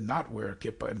Jews did not wear a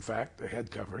kippah, in fact, a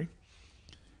head covering.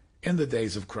 In the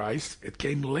days of Christ, it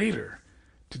came later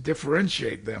to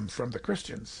differentiate them from the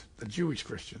Christians, the Jewish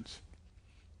Christians.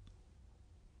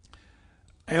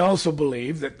 I also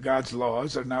believe that God's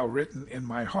laws are now written in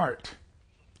my heart.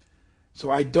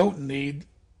 So I don't need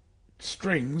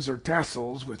strings or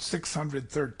tassels with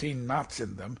 613 knots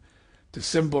in them to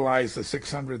symbolize the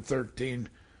 613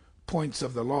 points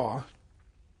of the law.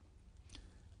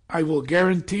 I will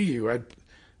guarantee you,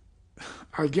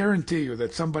 I'll guarantee you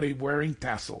that somebody wearing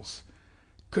tassels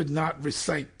could not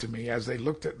recite to me as they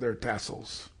looked at their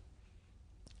tassels.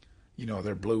 You know,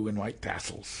 their blue and white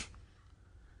tassels.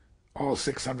 All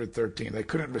 613. They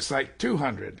couldn't recite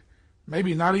 200,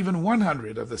 maybe not even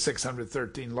 100 of the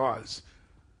 613 laws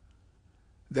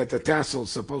that the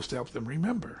tassel's supposed to help them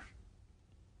remember.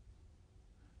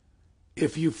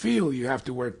 If you feel you have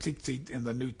to wear tzitzit in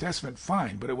the New Testament,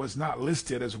 fine, but it was not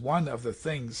listed as one of the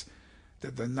things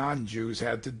that the non-Jews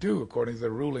had to do according to the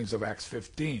rulings of Acts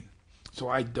 15. So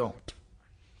I don't.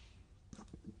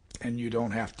 And you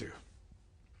don't have to.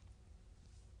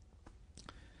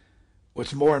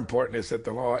 What's more important is that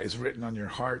the law is written on your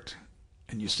heart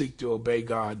and you seek to obey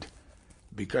God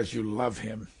because you love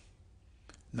him,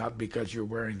 not because you're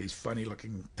wearing these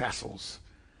funny-looking tassels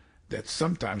that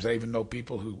sometimes I even know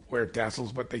people who wear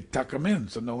tassels, but they tuck them in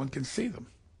so no one can see them.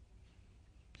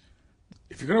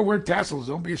 If you're going to wear tassels,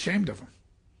 don't be ashamed of them.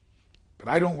 But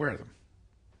I don't wear them.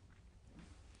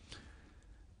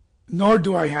 Nor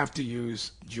do I have to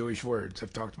use Jewish words.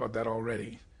 I've talked about that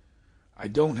already. I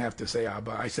don't have to say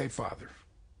Abba. I say Father.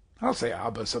 I'll say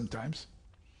Abba sometimes.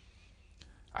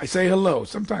 I say hello.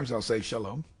 Sometimes I'll say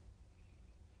Shalom.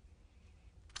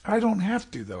 I don't have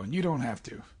to, though, and you don't have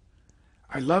to.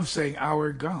 I love saying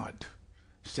our God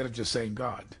instead of just saying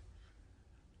God.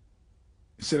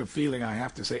 Instead of feeling I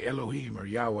have to say Elohim or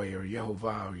Yahweh or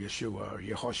Yehovah or Yeshua or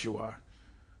Yehoshua.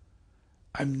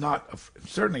 I'm not,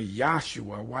 certainly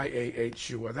Yahshua,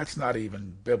 Y-A-H-Shua, that's not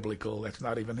even biblical, that's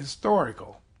not even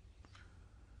historical.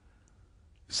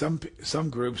 Some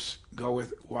groups go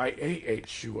with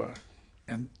Y-A-H-Shua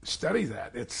and study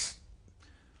that. It's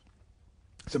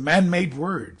a man-made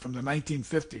word from the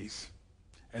 1950s,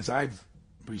 as I've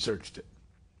researched it.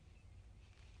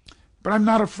 But I'm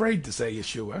not afraid to say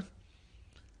Yeshua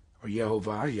or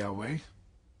Yehovah, Yahweh.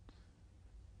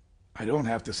 I don't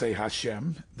have to say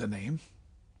Hashem, the name.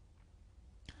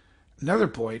 Another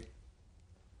point,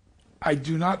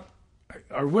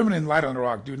 our women in Light on the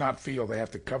Rock do not feel they have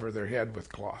to cover their head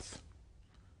with cloth.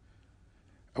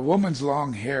 A woman's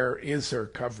long hair is her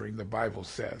covering, the Bible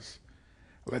says.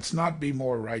 Let's not be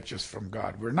more righteous from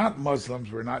God. We're not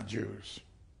Muslims, we're not Jews.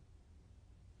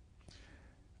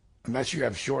 Unless you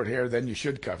have short hair, then you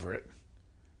should cover it.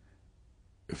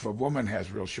 If a woman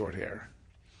has real short hair.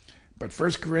 But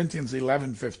 1 Corinthians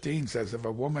 11:15 says if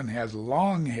a woman has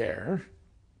long hair,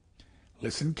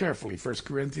 listen carefully, 1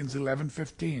 Corinthians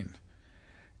 11:15,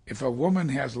 If a woman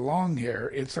has long hair,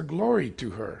 it's a glory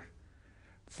to her,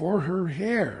 for her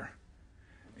hair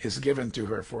is given to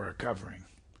her for a covering.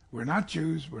 We're not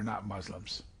Jews, we're not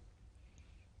Muslims.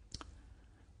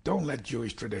 Don't let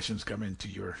Jewish traditions come into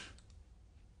your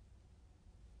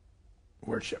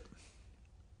worship.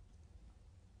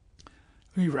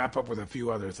 Let me wrap up with a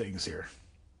few other things here.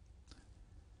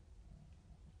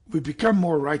 We become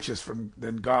more righteous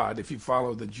than God if you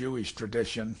follow the Jewish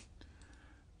tradition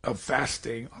of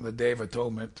fasting on the Day of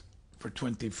Atonement for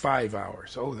 25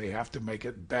 hours. Oh, they have to make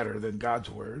it better than God's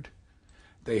word.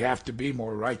 They have to be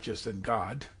more righteous than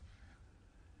God.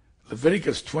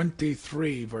 Leviticus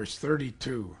 23, verse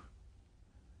 32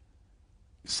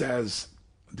 says,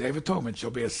 the Day of Atonement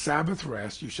shall be a Sabbath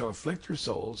rest. You shall afflict your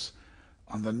souls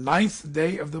on the 9th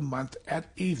day of the month at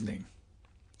evening.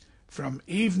 From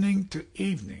evening to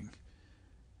evening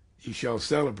you shall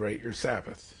celebrate your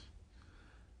Sabbath.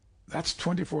 That's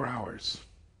 24 hours,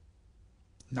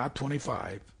 not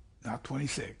 25, not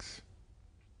 26.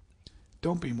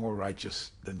 Don't be more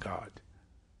righteous than God.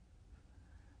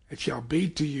 It shall be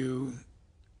to you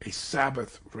a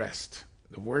Sabbath rest.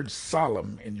 The word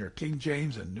solemn in your King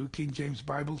James and New King James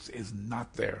Bibles is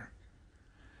not there.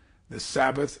 The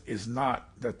Sabbath is not,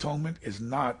 the atonement is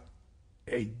not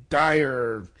a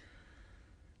dire,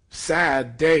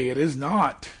 sad day. It is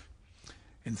not.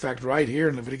 In fact, right here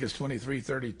in Leviticus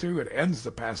 23:32, it ends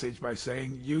the passage by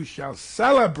saying, you shall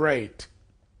celebrate.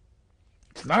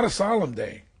 It's not a solemn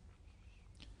day.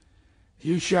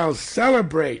 You shall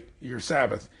celebrate your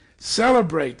Sabbath.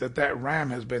 Celebrate that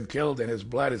ram has been killed and his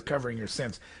blood is covering your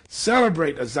sins.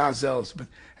 Celebrate Azazel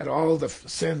had all the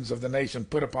sins of the nation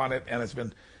put upon it and it's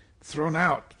been thrown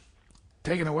out,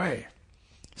 taken away.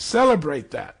 Celebrate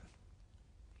that.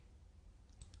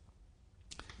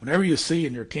 Whenever you see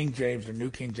in your King James or New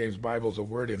King James Bibles a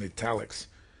word in italics,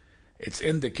 it's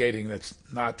indicating that's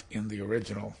not in the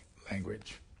original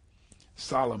language.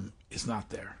 Solemn is not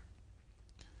there.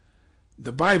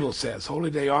 The Bible says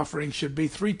Holy Day offerings should be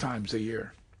 3 times a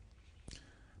year.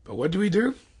 But what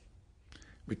do?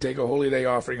 We take a Holy Day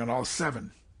offering on all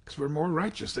 7 because we're more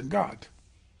righteous than God.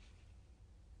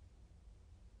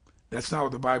 That's not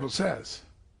what the Bible says.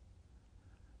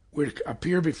 We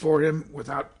appear before him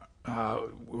without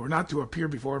we're not to appear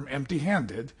before him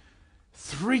empty-handed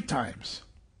 3 times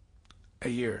a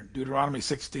year. Deuteronomy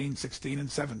 16:16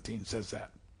 and 17 says that.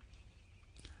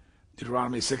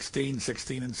 Deuteronomy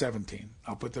 16:16 and 17.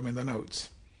 I'll put them in the notes.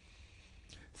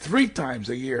 3 times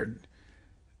a year.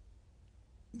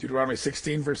 Deuteronomy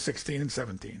 16, verse 16 and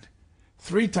 17.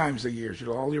 3 times a year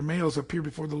shall all your males appear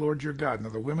before the Lord your God. Now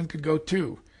the women could go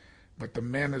too, but the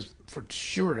men for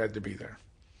sure had to be there.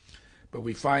 But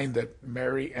we find that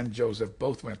Mary and Joseph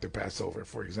both went to Passover,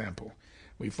 for example.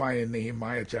 We find in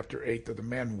Nehemiah chapter 8 that the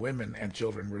men, women, and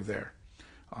children were there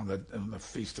on the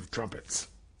Feast of Trumpets.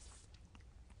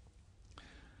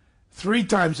 3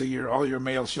 times a year all your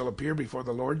males shall appear before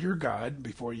the Lord your God,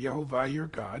 before Jehovah your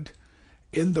God,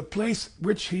 in the place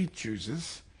which he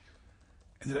chooses.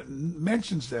 And it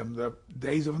mentions them, the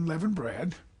days of unleavened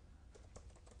bread,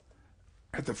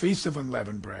 at the Feast of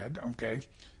Unleavened Bread,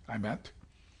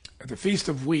 at the Feast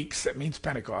of Weeks, that means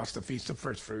Pentecost, the Feast of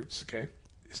First Fruits,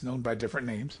 it's known by different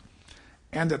names,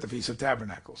 and at the Feast of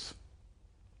Tabernacles.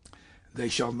 They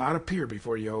shall not appear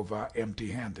before Jehovah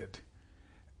empty-handed.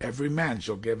 Every man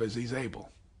shall give as he's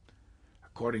able,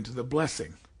 according to the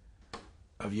blessing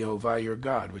of Jehovah your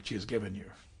God, which he has given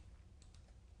you.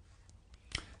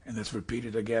 And that's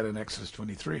repeated again in Exodus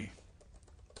 23.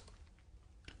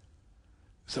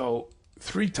 So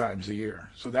 3 times a year.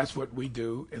 So that's what we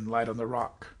do in Light on the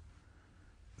Rock.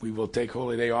 We will take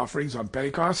Holy Day offerings on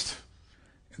Pentecost,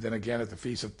 and then again at the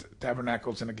Feast of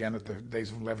Tabernacles, and again at the Days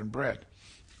of Unleavened Bread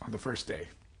on the first day.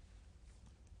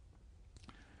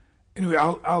 Anyway,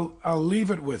 I'll leave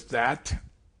it with that.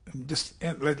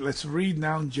 Let's read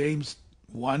now James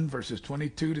 1, verses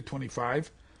 22 to 25.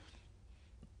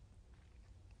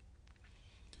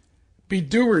 Be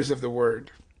doers of the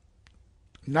word,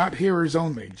 not hearers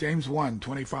only. James 1,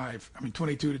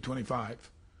 22 to 25.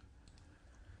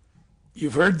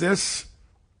 You've heard this.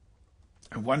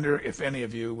 I wonder if any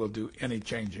of you will do any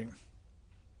changing.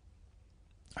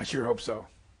 I sure hope so.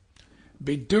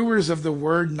 Be doers of the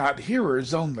word, not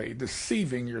hearers only,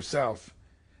 deceiving yourself.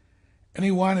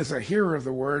 Anyone is a hearer of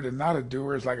the word and not a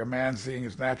doer is like a man seeing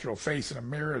his natural face in a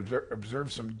mirror,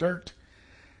 observes some dirt,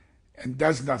 and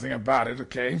does nothing about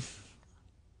it,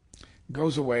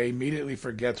 Goes away, immediately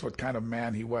forgets what kind of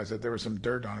man he was, that there was some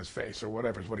dirt on his face, or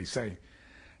whatever is what he's saying.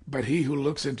 But he who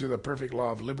looks into the perfect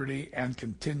law of liberty and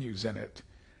continues in it,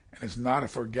 and is not a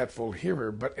forgetful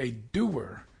hearer, but a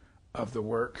doer of the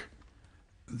work,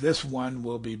 this one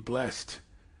will be blessed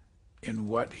in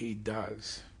what he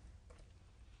does.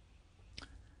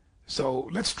 So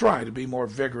let's try to be more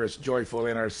vigorous, joyful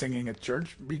in our singing at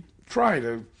church. Try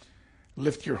to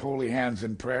lift your holy hands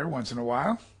in prayer once in a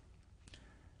while.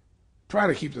 Try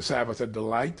to keep the Sabbath a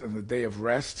delight and the day of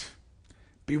rest.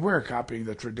 Beware copying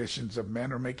the traditions of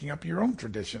men or making up your own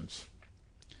traditions.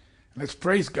 And let's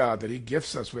praise God that he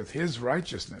gifts us with his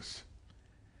righteousness.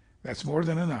 That's more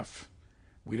than enough.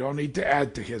 We don't need to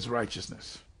add to his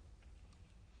righteousness.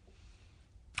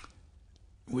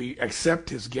 We accept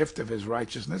his gift of his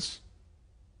righteousness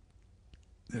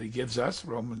that he gives us,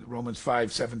 Romans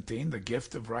 5:17, the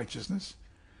gift of righteousness,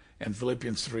 and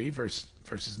Philippians 3,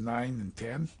 verses 9 and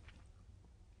 10.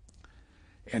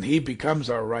 And he becomes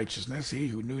our righteousness. He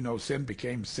who knew no sin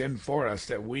became sin for us,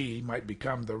 that we might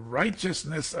become the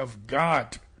righteousness of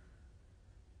God.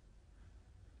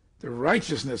 The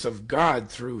righteousness of God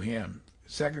through him.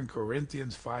 2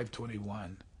 Corinthians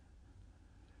 5:21.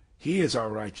 He is our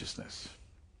righteousness.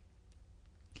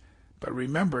 But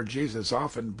remember, Jesus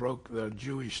often broke the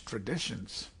Jewish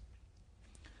traditions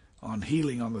on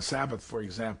healing on the Sabbath, for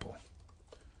example,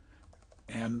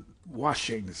 and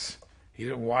washings. He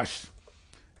didn't wash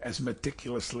as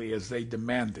meticulously as they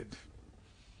demanded.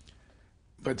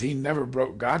 But he never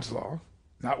broke God's law,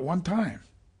 not one time.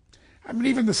 I mean,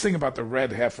 even this thing about the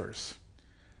red heifers.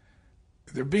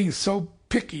 They're being so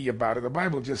picky about it. The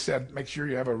Bible just said, make sure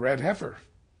you have a red heifer.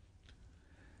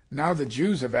 Now the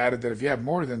Jews have added that if you have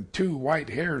more than 2 white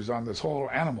hairs on this whole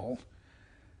animal,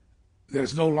 that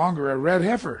it's no longer a red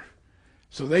heifer.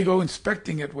 So they go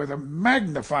inspecting it with a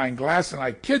magnifying glass, and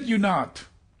I kid you not,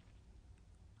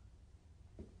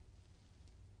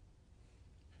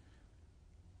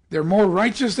 they're more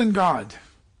righteous than God.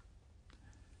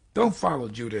 Don't follow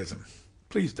Judaism.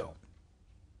 Please don't.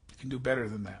 You can do better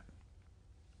than that.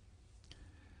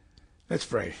 Let's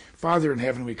pray. Father in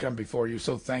heaven, we come before you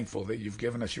so thankful that you've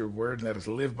given us your word, and let us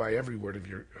live by every word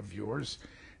of yours,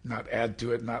 not add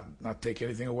to it, not take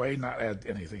anything away, not add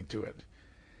anything to it.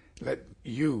 Let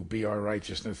you be our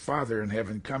righteousness. Father in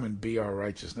heaven, come and be our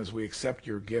righteousness. We accept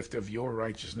your gift of your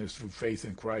righteousness through faith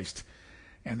in Christ,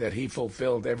 and that he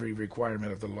fulfilled every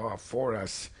requirement of the law for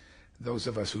us, those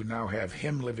of us who now have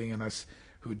him living in us,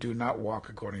 who do not walk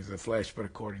according to the flesh, but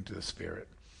according to the Spirit.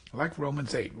 Like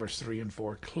Romans 8, verse 3 and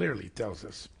 4 clearly tells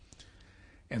us.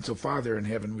 And so, Father in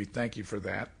heaven, we thank you for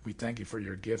that. We thank you for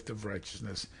your gift of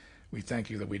righteousness. We thank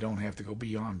you that we don't have to go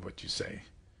beyond what you say.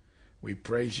 We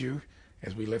praise you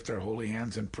as we lift our holy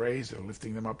hands in praise,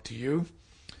 lifting them up to you.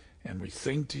 And we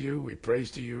sing to you, we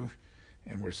praise to you,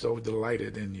 and we're so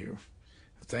delighted in you.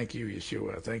 Thank you,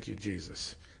 Yeshua. Thank you,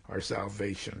 Jesus, our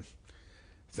salvation.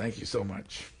 Thank you so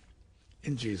much.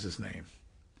 In Jesus' name,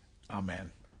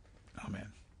 amen.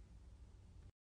 Amen.